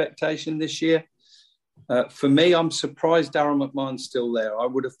and expectation this year. For me, I'm surprised Darryl McMahon's still there. I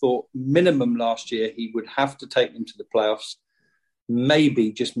would have thought minimum last year he would have to take them to the playoffs.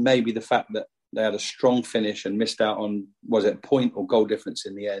 Maybe, just maybe, the fact that They had a strong finish and missed out on, was it a point or goal difference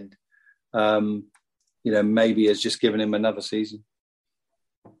in the end? Maybe has just given him another season.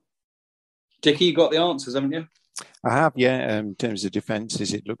 Dickie, you got the answers, haven't you? I have, yeah. In terms of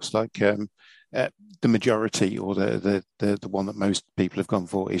defences, it looks like the majority, or the one that most people have gone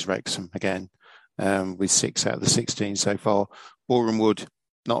for, is Wrexham again, with 6 out of the 16 so far. Boreham Wood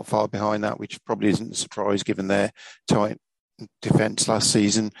not far behind that, which probably isn't a surprise given their tight defence last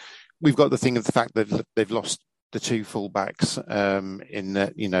season. We've got the thing of the fact that they've lost the 2 full-backs, in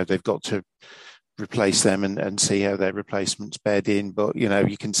that, they've got to replace them and see how their replacements bed in. But,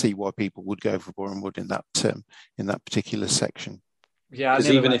 you can see why people would go for Boreham Wood in that particular section. Yeah, I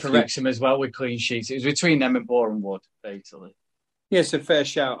nearly went for Wrexham as well with clean sheets. It was between them and Boreham Wood, basically. Yeah, it's a fair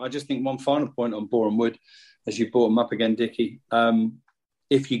shout. I just think one final point on Boreham Wood, as you brought them up again, Dickie.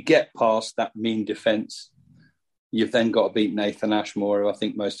 If you get past that mean defence, you've then got to beat Nathan Ashmore, who I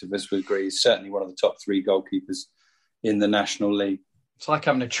think most of us would agree is certainly one of the top 3 goalkeepers in the National League. It's like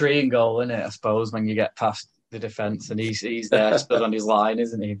having a tree and goal, isn't it, I suppose, when you get past the defence and he's there stood on his line,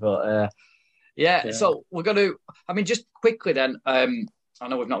 isn't he? But, yeah, so we're going to... just quickly then, I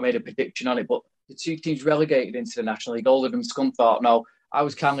know we've not made a prediction on it, but the 2 teams relegated into the National League, Oldham and Scunthorpe. Now, I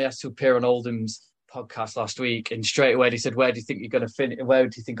was kindly asked to appear on Oldham's podcast last week, and straight away they said, where do you think you're going to finish? Where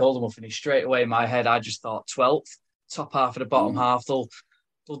do you think Oldham will finish? Straight away in my head, I just thought 12th, top half of the bottom half. They'll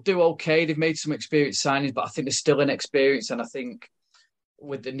do okay. They've made some experienced signings, but I think they're still inexperienced, and I think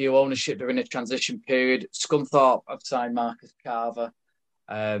with the new ownership, they're in a transition period. Scunthorpe have signed Marcus Carver.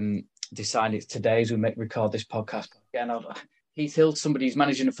 They signed it today as we record this podcast. Again, Heath Hill, somebody who's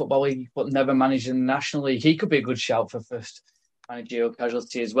managing the Football League but never managed in the National League. He could be a good shout for first managerial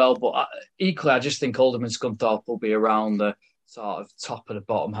casualty as well. But equally, I just think Oldham and Scunthorpe will be around the sort of top of the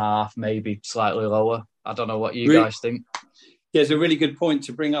bottom half, maybe slightly lower. I don't know what you guys think. Yeah, it's a really good point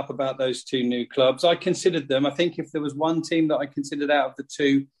to bring up about those 2 new clubs. I considered them. I think if there was one team that I considered out of the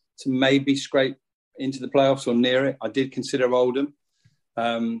 2 to maybe scrape into the playoffs or near it, I did consider Oldham.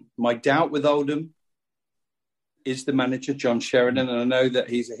 My doubt with Oldham is the manager, John Sheridan, and I know that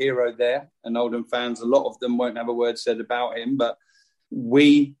he's a hero there, and Oldham fans, a lot of them won't have a word said about him, but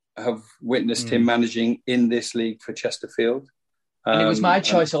we have witnessed him managing in this league for Chesterfield. And it was my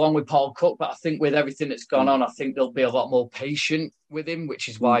choice along with Paul Cook, but I think with everything that's gone on, I think they'll be a lot more patient with him, which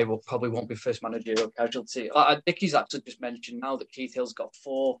is why we'll probably won't be first managerial casualty. Dickie's actually just mentioned now that Keith Hill's got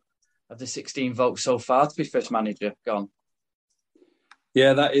 4 of the 16 votes so far to be first manager gone.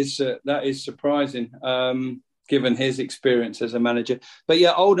 Yeah, that is surprising, given his experience as a manager. But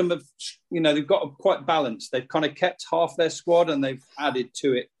yeah, Oldham have, they've got quite balanced. They've kind of kept half their squad and they've added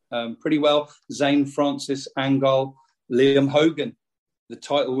to it pretty well. Zane Francis, Angol, Liam Hogan, the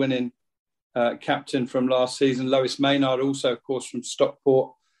title-winning captain from last season. Lois Maynard, also, of course, from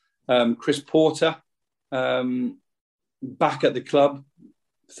Stockport. Chris Porter, back at the club,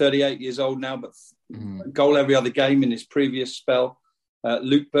 38 years old now, but goal every other game in his previous spell.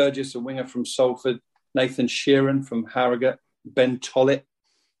 Luke Burgess, a winger from Salford. Nathan Sheeran from Harrogate. Ben Tollett,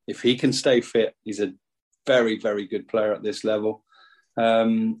 if he can stay fit, he's a very, very good player at this level.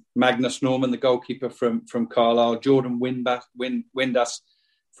 Magnus Norman, the goalkeeper from Carlisle. Jordan Windass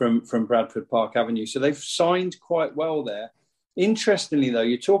from Bradford Park Avenue. So they've signed quite well there. Interestingly, though,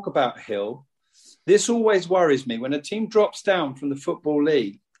 you talk about Hill. This always worries me when a team drops down from the Football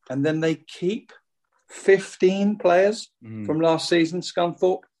League and then they keep 15 players from last season,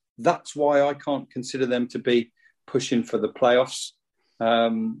 Scunthorpe. That's why I can't consider them to be pushing for the playoffs.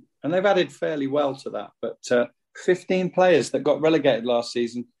 And they've added fairly well to that. But 15 players that got relegated last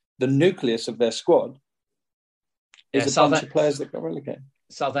season, the nucleus of their squad is a bunch of players that got relegated.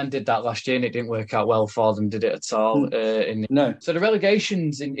 Southend did that last year and it didn't work out well for them, did it at all? No. So the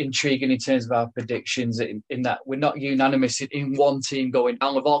relegation's intriguing in terms of our predictions, in that we're not unanimous in one team going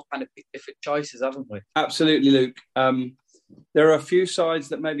down. We've all kind of picked different choices, haven't we? Absolutely, Luke. There are a few sides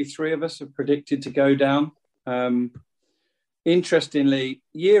that maybe 3 of us have predicted to go down. Interestingly,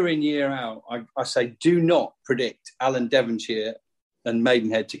 year in, year out, I say do not predict Alan Devonshire and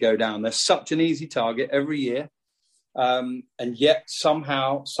Maidenhead to go down. They're such an easy target every year. And yet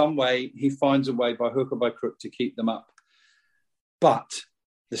somehow, some way, he finds a way by hook or by crook to keep them up. But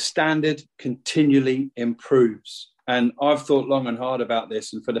the standard continually improves. And I've thought long and hard about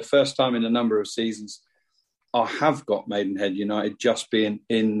this. And for the first time in a number of seasons, I have got Maidenhead United just being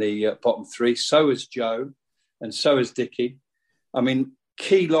in the bottom 3. So is Joe and so is Dickie. I mean,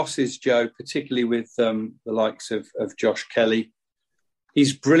 key losses, Joe, particularly with the likes of Josh Kelly.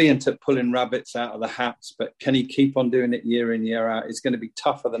 He's brilliant at pulling rabbits out of the hats, but can he keep on doing it year in, year out? It's going to be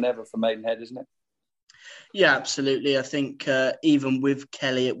tougher than ever for Maidenhead, isn't it? Yeah, absolutely. I think even with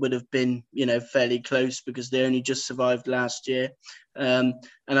Kelly, it would have been, fairly close because they only just survived last year. And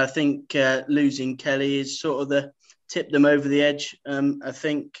I think losing Kelly is sort of tipped them over the edge. I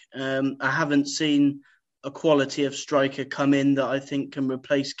think I haven't seen a quality of striker come in that I think can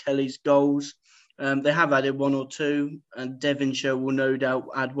replace Kelly's goals. They have added one or two, and Devonshire will no doubt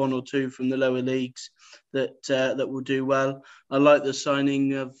add one or two from the lower leagues that will do well. I like the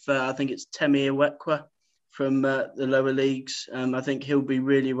signing of, I think it's Temi Awekwa from the lower leagues. I think he'll be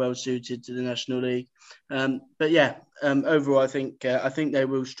really well suited to the National League. Overall, I think they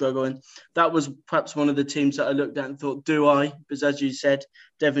will struggle. And that was perhaps one of the teams that I looked at and thought, do I? Because as you said,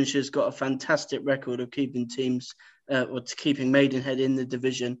 Devonshire's got a fantastic record of keeping teams keeping Maidenhead in the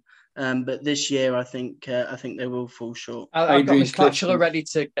division. But this year, I think they will fall short. I've got Miss Batchelor ready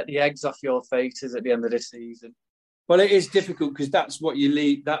to get the eggs off your faces at the end of this season. Well, it is difficult because that's what you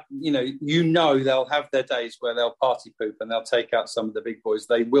lead. That they'll have their days where they'll party poop and they'll take out some of the big boys.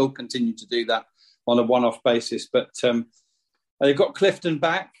 They will continue to do that on a one-off basis. But they got Clifton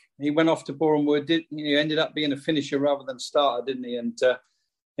back. He went off to Boreham Wood. He ended up being a finisher rather than starter, didn't he? And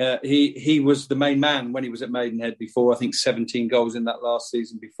he was the main man when he was at Maidenhead before. I think 17 goals in that last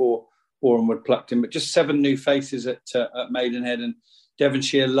season before Boreham Wood plucked him. But just 7 new faces at Maidenhead, and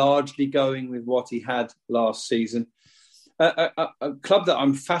Devonshire largely going with what he had last season. A club that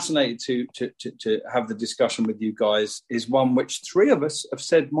I'm fascinated to have the discussion with you guys is one which 3 of us have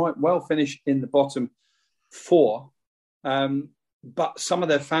said might well finish in the bottom 4. But some of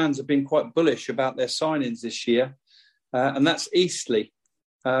their fans have been quite bullish about their signings this year. And that's Eastleigh.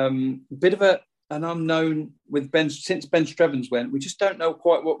 Bit of an unknown with since Ben Strevens went. We just don't know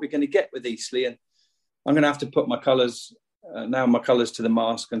quite what we're going to get with Eastleigh. And I'm going to have to put my colours to the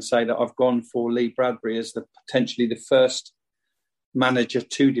mask and say that I've gone for Lee Bradbury as potentially the first manager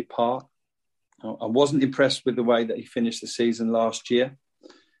to depart. I wasn't impressed with the way that he finished the season last year.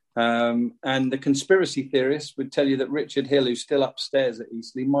 And the conspiracy theorists would tell you that Richard Hill, who's still upstairs at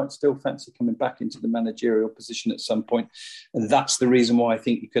Eastleigh, might still fancy coming back into the managerial position at some point. And that's the reason why I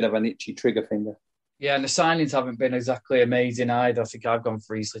think you could have an itchy trigger finger. Yeah, and the signings haven't been exactly amazing either. I think I've gone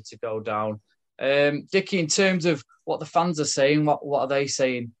for Eastleigh to go down. Dickie, in terms of what the fans are saying, what are they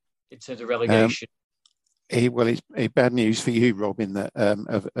saying in terms of relegation? It's bad news for you, Rob, in that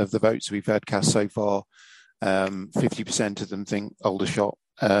of the votes we've had cast so far, 50% of them think Aldershot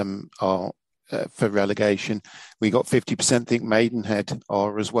are for relegation. We got 50% think Maidenhead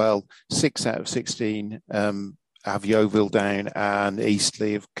are as well. 6 out of 16 have Yeovil down, and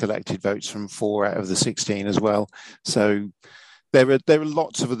Eastleigh have collected votes from 4 out of the 16 as well. So there are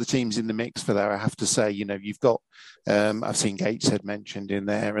lots of other teams in the mix for that, I have to say. You've got, I've seen Gateshead mentioned in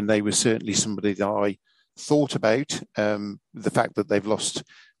there, and they were certainly somebody that I thought about. The fact that they've lost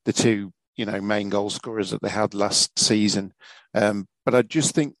the 2, main goal scorers that they had last season. But I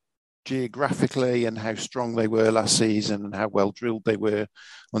just think geographically and how strong they were last season and how well drilled they were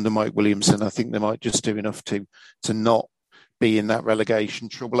under Mike Williamson, I think they might just do enough to not be in that relegation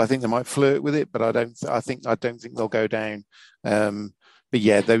trouble. I think they might flirt with it, but I don't think they'll go down. But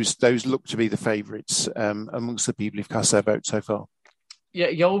yeah, those look to be the favourites amongst the people who've cast their vote so far. Yeah,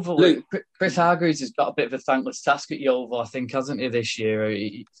 Yeovil. Chris Hargreaves has got a bit of a thankless task at Yeovil, I think, hasn't he, this year?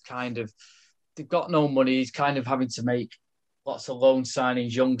 They've got no money. He's kind of having to make lots of loan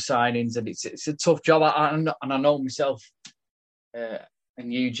signings, young signings, and it's a tough job. And I know myself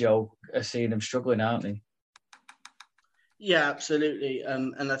and you, Joe, are seeing them struggling, aren't they? Yeah, absolutely.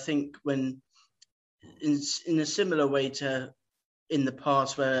 And I think when, in a similar way to in the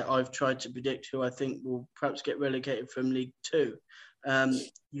past where I've tried to predict who I think will perhaps get relegated from League Two,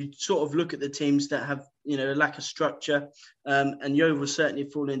 you sort of look at the teams that have, a lack of structure, and Yeovil certainly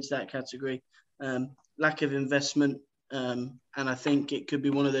fall into that category. Lack of investment, and I think it could be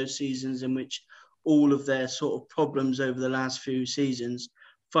one of those seasons in which all of their sort of problems over the last few seasons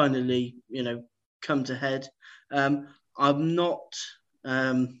finally, come to head. I'm not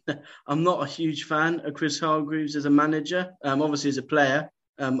a huge fan of Chris Hargreaves as a manager. Obviously, as a player,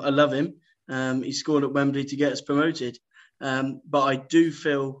 I love him. He scored at Wembley to get us promoted. But I do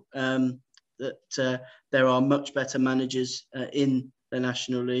feel that there are much better managers in the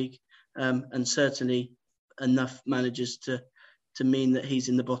National League, and certainly enough managers to mean that he's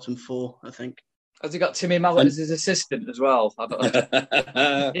in the bottom 4, I think. Has he got Timmy Mallett as his assistant as well? I don't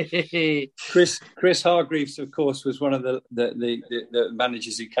know. Chris Hargreaves, of course, was one of the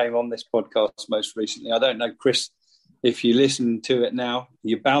managers who came on this podcast most recently. I don't know, Chris, if you listen to it now,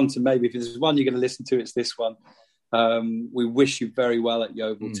 you're bound to, maybe if there's one you're going to listen to, it's this one. We wish you very well at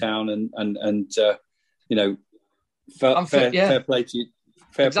Yeovil Town, and fair play to you.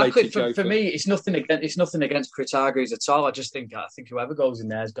 Fair exactly. play to For me, it's nothing against Chris Hargreaves at all. I think whoever goes in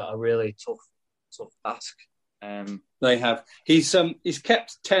there has got a really tough task. They have. He's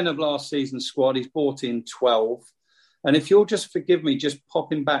kept 10 of last season's squad. He's brought in 12. And if you'll just forgive me, just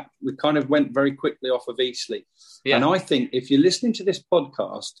popping back, we kind of went very quickly off of Eastleigh. Yeah. And I think if you're listening to this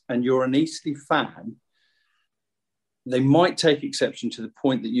podcast and you're an Eastleigh fan, they might take exception to the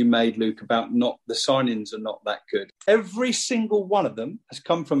point that you made, Luke, about not the signings are not that good. Every single one of them has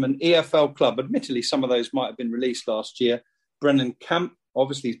come from an EFL club. Admittedly, some of those might have been released last year. Brennan Camp,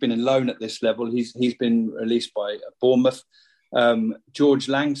 obviously, he's been in loan at this level. He's been released by Bournemouth. George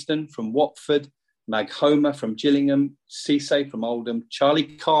Langston from Watford. Mag Homer from Gillingham. Cisse from Oldham.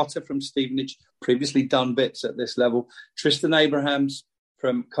 Charlie Carter from Stevenage, previously done bits at this level. Tristan Abrahams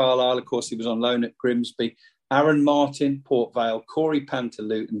from Carlisle. Of course, he was on loan at Grimsby. Aaron Martin, Port Vale, Corey Panther,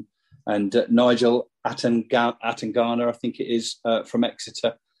 Luton, and Nigel Attangana, I think it is, from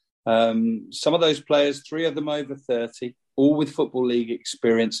Exeter. Some of those players, 3 of them over 30, all with Football League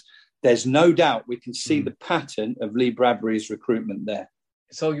experience. There's no doubt we can see the pattern of Lee Bradbury's recruitment there.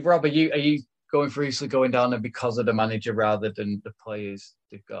 So, Rob, are you going for Eastleigh going down there because of the manager rather than the players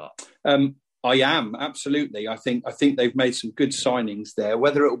they've got? I am, absolutely. I think they've made some good signings there.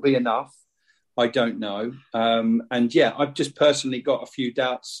 Whether it'll be enough, I don't know. And yeah, I've just personally got a few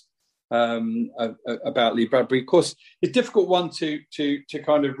doubts about Lee Bradbury. Of course, it's a difficult one to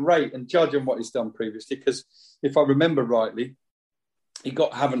kind of rate and judge on what he's done previously, because if I remember rightly, he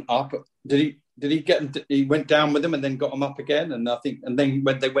got Havant up. Did he get? He went down with them and then got them up again, and then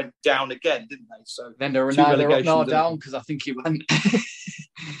when they went down again, didn't they? So then they were now down because I think he went.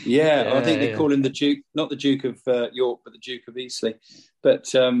 Yeah, I think they call him the Duke, not the Duke of York, but the Duke of Eastleigh,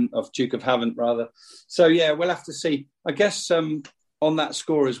 but of Duke of Havant rather. So yeah, we'll have to see. I guess on that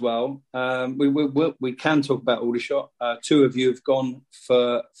score as well, we can talk about Aldershot. 2 of you have gone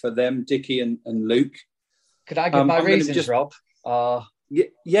for them, Dickie and Luke. Could I give my reasons, Rob?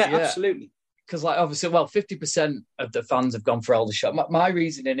 Yeah, absolutely. Because obviously, 50% of the fans have gone for Aldershot. My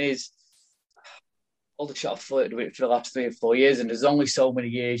reasoning is Aldershot have flirted with it for the last 3 or 4 years, and there's only so many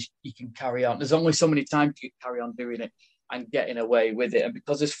years you can carry on. There's only so many times you can carry on doing it and getting away with it. And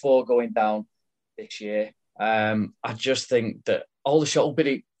because there's 4 going down this year, I just think that Aldershot will be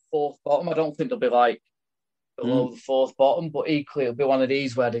the 4th bottom. I don't think they'll be below the 4th bottom, but equally it'll be one of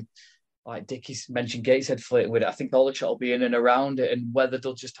these where they, like Dickie mentioned, Gateshead flirting with it. I think Aldershot will be in and around it, and whether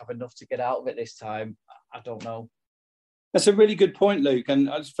they'll just have enough to get out of it this time, I don't know. That's a really good point, Luke, and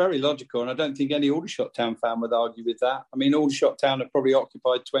it's very logical, and I don't think any Aldershot Town fan would argue with that. I mean, Aldershot Town have probably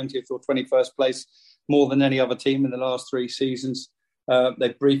occupied 20th or 21st place more than any other team in the last 3 seasons.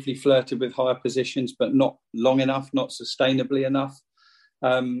 They've briefly flirted with higher positions, but not long enough, not sustainably enough.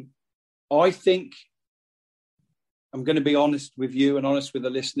 I think, I'm going to be honest with you and honest with the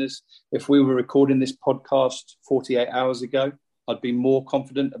listeners, if we were recording this podcast 48 hours ago, I'd be more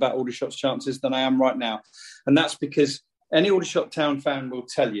confident about Aldershot's chances than I am right now. And that's because any Aldershot Town fan will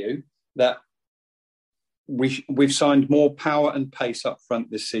tell you that we've signed more power and pace up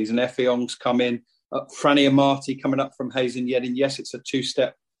front this season. Effie Ong's come in, Franny Amati coming up from Hazen Yedding. Yes, it's a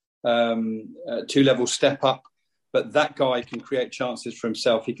 2-level step up, but that guy can create chances for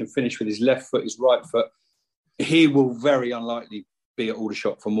himself. He can finish with his left foot, his right foot. He will very unlikely be at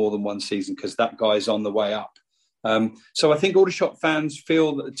Aldershot for more than 1 season because that guy's on the way up. So I think Aldershot fans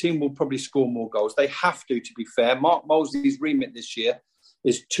feel that the team will probably score more goals. They have to be fair. Mark Molesley's remit this year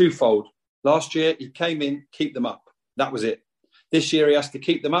is twofold. Last year, he came in, keep them up. That was it. This year, he has to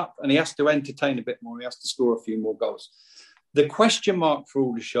keep them up and he has to entertain a bit more. He has to score a few more goals. The question mark for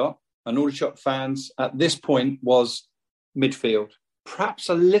Aldershot and Aldershot fans at this point was midfield. Perhaps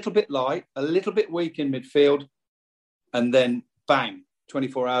a little bit light, a little bit weak in midfield. And then, bang,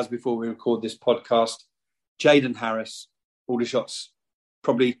 24 hours before we record this podcast, Jayden Harris, Aldershot's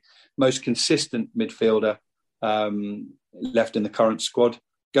probably most consistent midfielder left in the current squad,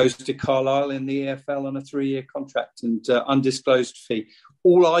 goes to Carlisle in the EFL on a 3-year contract and undisclosed fee.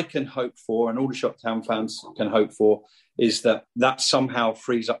 All I can hope for, and Aldershot Town fans can hope for, is that somehow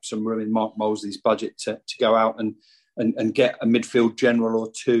frees up some room in Mark Molesley's budget to go out and get a midfield general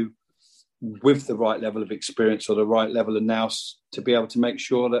or 2 with the right level of experience or the right level of nous to be able to make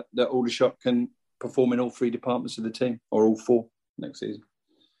sure that Aldershot can perform in all 3 departments of the team, or all 4 next season.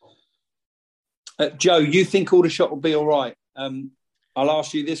 Joe, you think Aldershot will be all right? I'll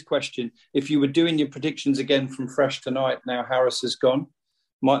ask you this question. If you were doing your predictions again from fresh tonight, now Harris has gone,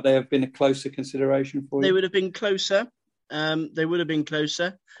 might they have been a closer consideration for you? They would have been closer. But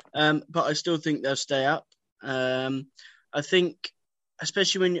I still think they'll stay up. I think,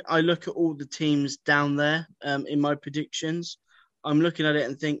 especially when I look at all the teams down there in my predictions, I'm looking at it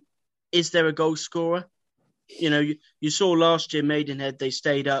and think, is there a goal scorer? You know, you saw last year Maidenhead, they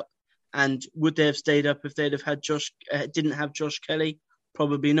stayed up, and would they have stayed up if they'd have had didn't have Josh Kelly?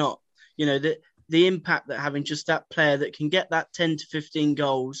 Probably not. You know, the impact that having just that player that can get that 10 to 15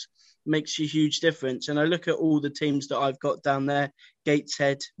 goals makes a huge difference. And I look at all the teams that I've got down there,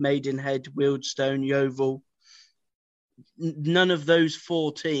 Gateshead, Maidenhead, Wealdstone, Yeovil. None of those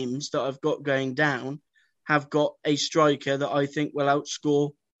 4 teams that I've got going down have got a striker that I think will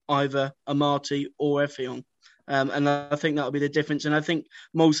outscore either Amati or Effiong. And I think that'll be the difference. And I think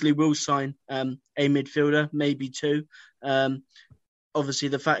Mosley will sign a midfielder, maybe 2. Obviously,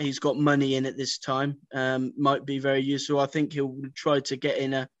 the fact he's got money in at this time might be very useful. I think he'll try to get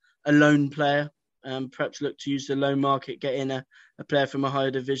in a loan player, perhaps look to use the loan market, get in a player from a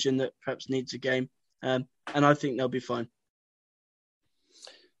higher division that perhaps needs a game. And I think they'll be fine.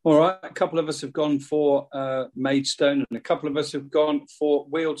 All right, a couple of us have gone for Maidstone and a couple of us have gone for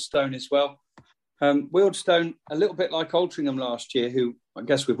Wealdstone as well. Wealdstone, a little bit like Altrincham last year, who I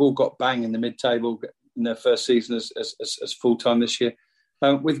guess we've all got bang in the mid-table in their first season as full-time this year.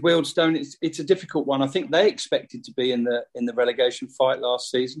 With Wealdstone, it's a difficult one. I think they expected to be in the relegation fight last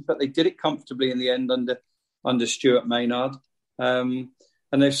season, but they did it comfortably in the end under Stuart Maynard.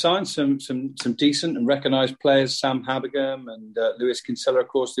 And they've signed some decent and recognised players, Sam Habergam and Lewis Kinsella, of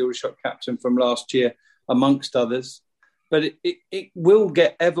course, the Aldershot captain from last year, amongst others. But it will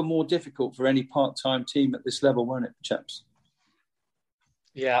get ever more difficult for any part-time team at this level, won't it, chaps?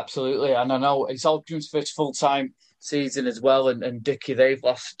 Yeah, absolutely. And I know it's Altringham's first full-time season as well. And Dickie, they've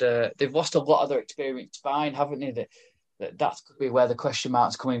lost a lot of their experience fine, haven't they? That could be where the question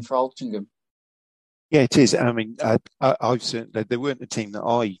mark's coming for Altrincham. Yeah, it is. I mean, I've certainly, they weren't the team that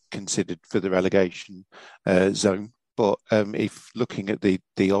I considered for the relegation zone. But if looking at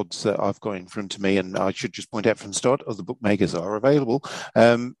the odds that I've got in front of me, and I should just point out from the start, other bookmakers are available.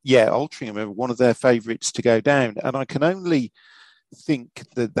 Altrincham are one of their favourites to go down. And I can only think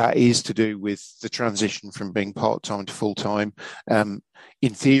that is to do with the transition from being part-time to full-time.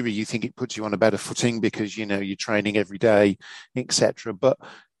 In theory, you think it puts you on a better footing because, you know, you're training every day, etc. But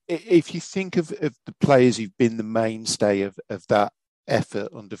if you think of the players who've been the mainstay of that effort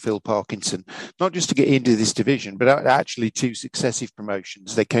under Phil Parkinson, not just to get into this division, but actually 2 successive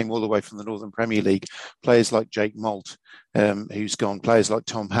promotions. They came all the way from the Northern Premier League. Players like Jake Malt, who's gone, players like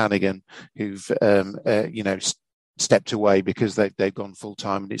Tom Hannigan, who've, stepped away because they've gone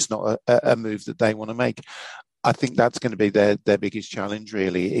full-time and it's not a move that they want to make. I think that's going to be their biggest challenge,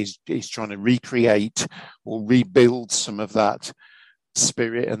 really, is trying to recreate or rebuild some of that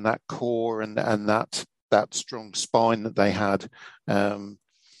spirit and that core and that strong spine that they had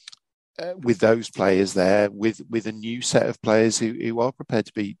with those players there, with a new set of players who are prepared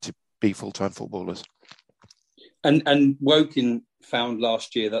to be full-time footballers. And Woking found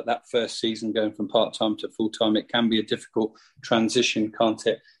last year that first season going from part-time to full-time, it can be a difficult transition, can't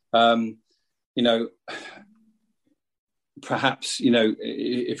it? Perhaps,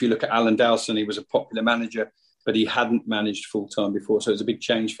 if you look at Alan Dowson, he was a popular manager, but he hadn't managed full-time before. So it's a big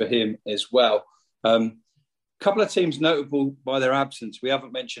change for him as well. Couple of teams notable by their absence. We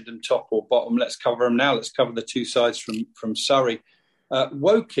haven't mentioned them top or bottom. Let's cover them now. Let's cover the 2 sides from Surrey.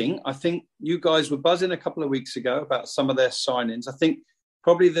 Woking, I think you guys were buzzing a couple of weeks ago about some of their signings. I think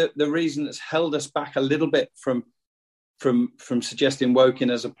probably the reason that's held us back a little bit from suggesting Woking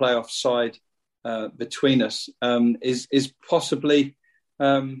as a playoff side between us is possibly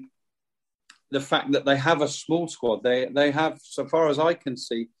the fact that they have a small squad. They have, so far as I can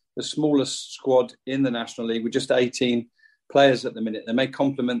see, the smallest squad in the National League with just 18 players at the minute. They may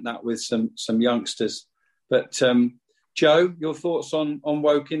complement that with some youngsters. But Joe, your thoughts on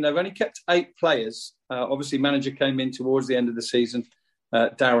Woking? They've only kept 8 players. Obviously, manager came in towards the end of the season,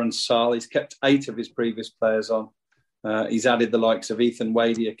 Darren Sarl. He's kept 8 of his previous players on. He's added the likes of Ethan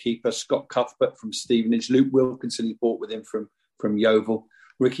Wadey, a keeper, Scott Cuthbert from Stevenage, Luke Wilkinson he bought with him from Yeovil,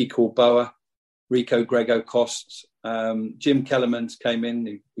 Ricky Corboa, Rico Grego Costs, Jim Kellerman came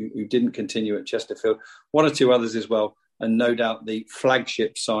in, who didn't continue at Chesterfield, 1 or 2 others as well, and no doubt the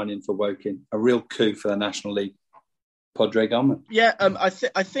flagship signing for Woking, a real coup for the National League. Padraig Ullman. Yeah, I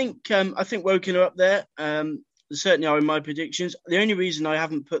think Woking are up there. Certainly are in my predictions. The only reason I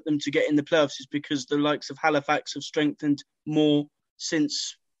haven't put them to get in the playoffs is because the likes of Halifax have strengthened more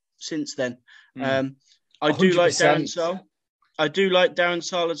since then. I do like Darren Sarl. I do like Darren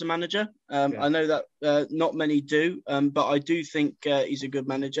Sarl as a manager. I know that not many do, but I do think he's a good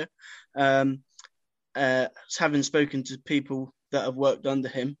manager. Having spoken to people that have worked under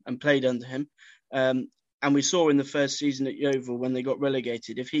him and played under him, and we saw in the first season at Yeovil when they got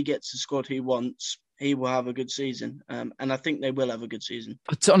relegated, if he gets the squad he wants, he will have a good season. And I think they will have a good season.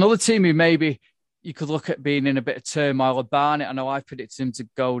 But another team who maybe you could look at being in a bit of turmoil are Barnet. I know I predicted him to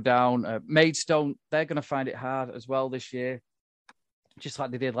go down. Maidstone, they're going to find it hard as well this year, just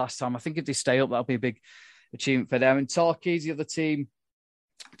like they did last time. I think if they stay up, that'll be a big achievement for them. And Torquay's the other team.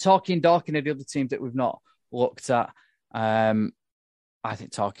 Torquay and Dorking are the other teams that we've not looked at. I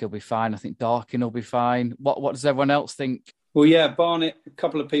think Torquay will be fine. I think Dorking will be fine. What does everyone else think? Well, yeah, Barnet, a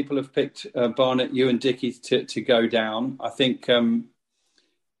couple of people have picked Barnet, you and Dickie, to go down. I think the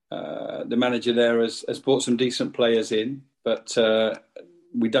manager there has brought some decent players in, but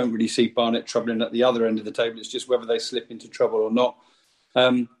we don't really see Barnet troubling at the other end of the table. It's just whether they slip into trouble or not.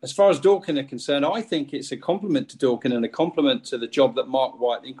 As far as Dorking are concerned, I think it's a compliment to Dorking and a compliment to the job that Mark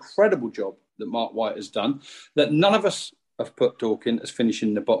White, the incredible job that Mark White has done, that none of us have put Dorking as finishing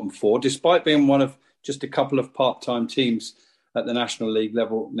in the bottom four, despite being one of just a couple of part-time teams at the National League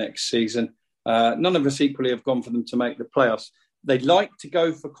level next season. None of us equally have gone for them to make the playoffs. They like to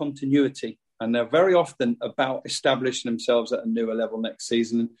go for continuity, and they're very often about establishing themselves at a newer level next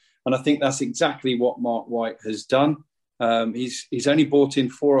season. And I think that's exactly what Mark White has done. He's only brought in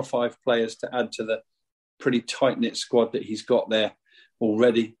 4 or 5 players to add to the pretty tight-knit squad that he's got there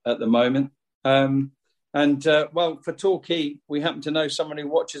already at the moment. Well, for Torquay, we happen to know someone who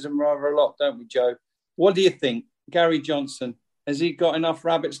watches them rather a lot, don't we, Joe? What do you think? Gary Johnson, has he got enough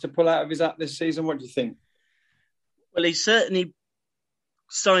rabbits to pull out of his hat this season? What do you think? Well, he certainly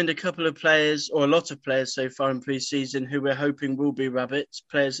signed a couple of players, or a lot of players so far in pre-season, who we're hoping will be rabbits,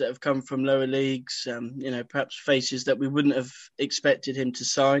 players that have come from lower leagues, perhaps faces that we wouldn't have expected him to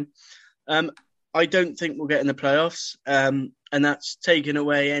sign. I don't think we'll get in the playoffs, and that's taken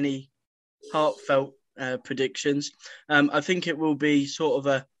away any heartfelt predictions. I think it will be sort of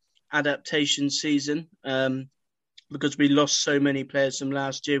a adaptation season because we lost so many players from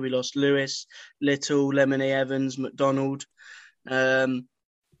last year. We lost Lewis, Little, Lemony Evans, McDonald. And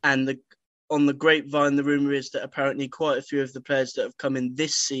on the grapevine, the rumour is that apparently quite a few of the players that have come in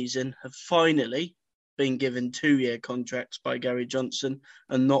this season have finally been given 2-year contracts by Gary Johnson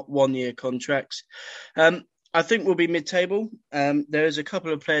and not 1-year contracts. I think we'll be mid-table. There is a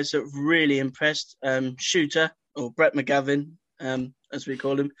couple of players that have really impressed. Shooter, or Brett McGavin, as we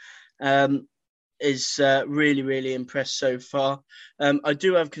call him, is really, really impressed so far. I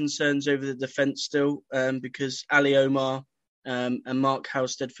do have concerns over the defence still because Ali Omar and Mark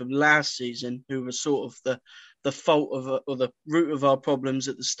Halstead from last season, who were sort of the fault of or the root of our problems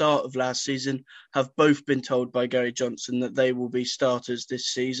at the start of last season, have both been told by Gary Johnson that they will be starters this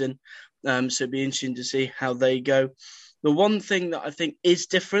season. So it'll be interesting to see how they go. The one thing that I think is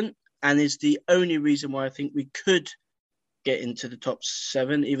different, and is the only reason why I think we could get into the top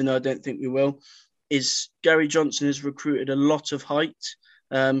 7, even though I don't think we will, is Gary Johnson has recruited a lot of height.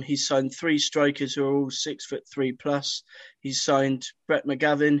 He's signed 3 strikers who are all 6'3" plus. He's signed Brett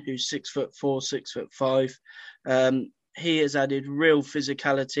McGavin, who's 6'4", 6'5". He has added real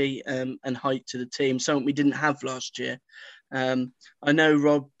physicality and height to the team, something we didn't have last year. I know,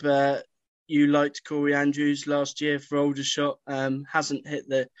 Rob, you liked Corey Andrews last year for Aldershot. Hasn't hit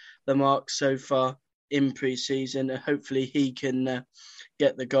the mark so far in pre-season. Hopefully he can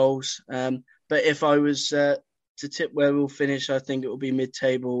get the goals. But if I was to tip where we'll finish, I think it will be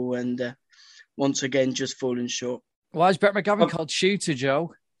mid-table and once again just falling short. Why is Brett McGavin called Shooter,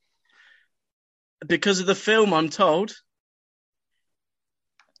 Joe? Because of the film, I'm told.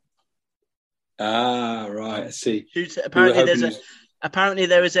 Ah, right, I see. Shooter, apparently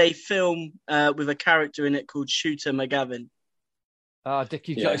there is a film with a character in it called Shooter McGavin.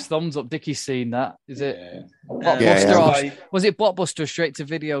 Dickie got his thumbs up. Dickie's seen that. Is it Blockbuster? Was it Blockbuster straight to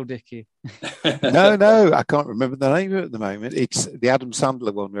video, Dickie? No, I can't remember the name of it at the moment. It's the Adam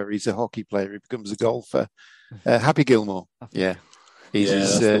Sandler one where he's a hockey player. He becomes a golfer. Happy Gilmore. Yeah.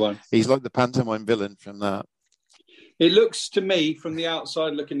 He's like the pantomime villain from that. It looks to me from the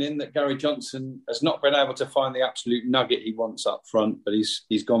outside looking in that Gary Johnson has not been able to find the absolute nugget he wants up front, but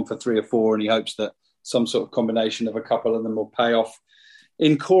he's gone for 3 or 4 and he hopes that some sort of combination of a couple of them will pay off.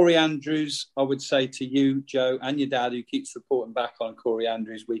 In Corey Andrews, I would say to you, Joe, and your dad, who keeps reporting back on Corey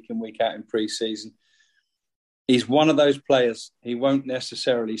Andrews week in, week out in pre-season, he's one of those players. He won't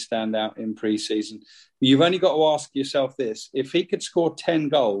necessarily stand out in pre-season. You've only got to ask yourself this. If he could score 10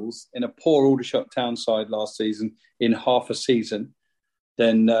 goals in a poor Aldershot Town side last season in half a season,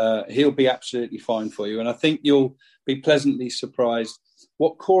 then he'll be absolutely fine for you. And I think you'll be pleasantly surprised.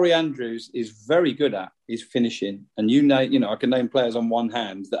 What Corey Andrews is very good at is finishing. And I can name players on one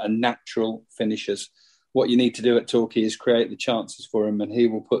hand that are natural finishers. What you need to do at Torquay is create the chances for him and he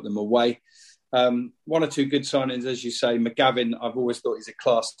will put them away. One or two good signings, as you say. McGavin, I've always thought he's a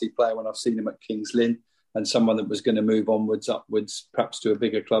classy player when I've seen him at Kings Lynn, and someone that was going to move upwards, perhaps to a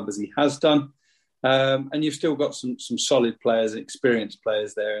bigger club as he has done. And you've still got some solid players, experienced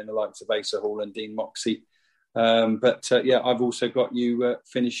players there in the likes of Asa Hall and Dean Moxey. I've also got you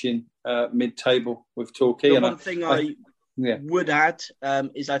finishing mid-table with Torquay. One thing I would add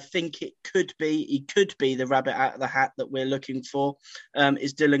is I think he could be the rabbit out of the hat that we're looking for.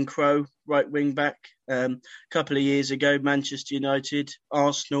 Is Dylan Crowe, right wing back. A couple of years ago, Manchester United,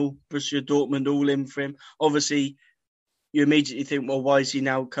 Arsenal, Borussia Dortmund, all in for him. Obviously, you immediately think, well, why has he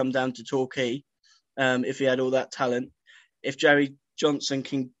now come down to Torquay if he had all that talent? If Jerry Johnson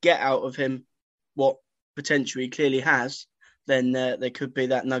can get out of him what potentially clearly has, then there could be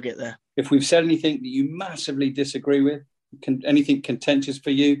that nugget there. If we've said anything that you massively disagree with, anything contentious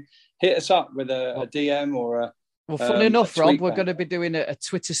for you, hit us up with a DM or a... Well, funny enough, Rob, we're going to be doing a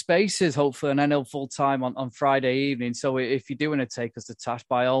Twitter Spaces, hopefully, on NL Full-Time on Friday evening. So if you do want to take us to task,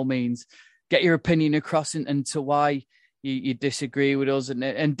 by all means, get your opinion across into why you disagree with us.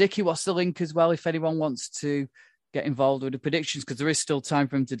 And Dickie, what's the link as well if anyone wants to get involved with the predictions? Because there is still time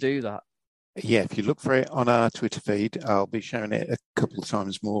for him to do that. Yeah, if you look for it on our Twitter feed, I'll be sharing it a couple of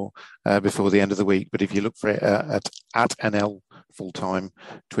times more before the end of the week. But if you look for it at NL Full-Time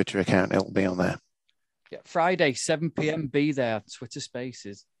Twitter account, it'll be on there. Yeah, Friday, 7 p.m. Be there, Twitter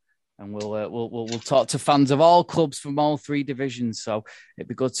Spaces, and we'll talk to fans of all clubs from all three divisions. So it'd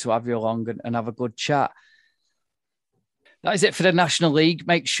be good to have you along and have a good chat. That is it for the National League.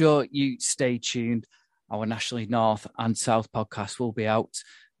 Make sure you stay tuned. Our National League North and South podcast will be out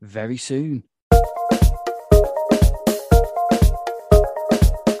very soon.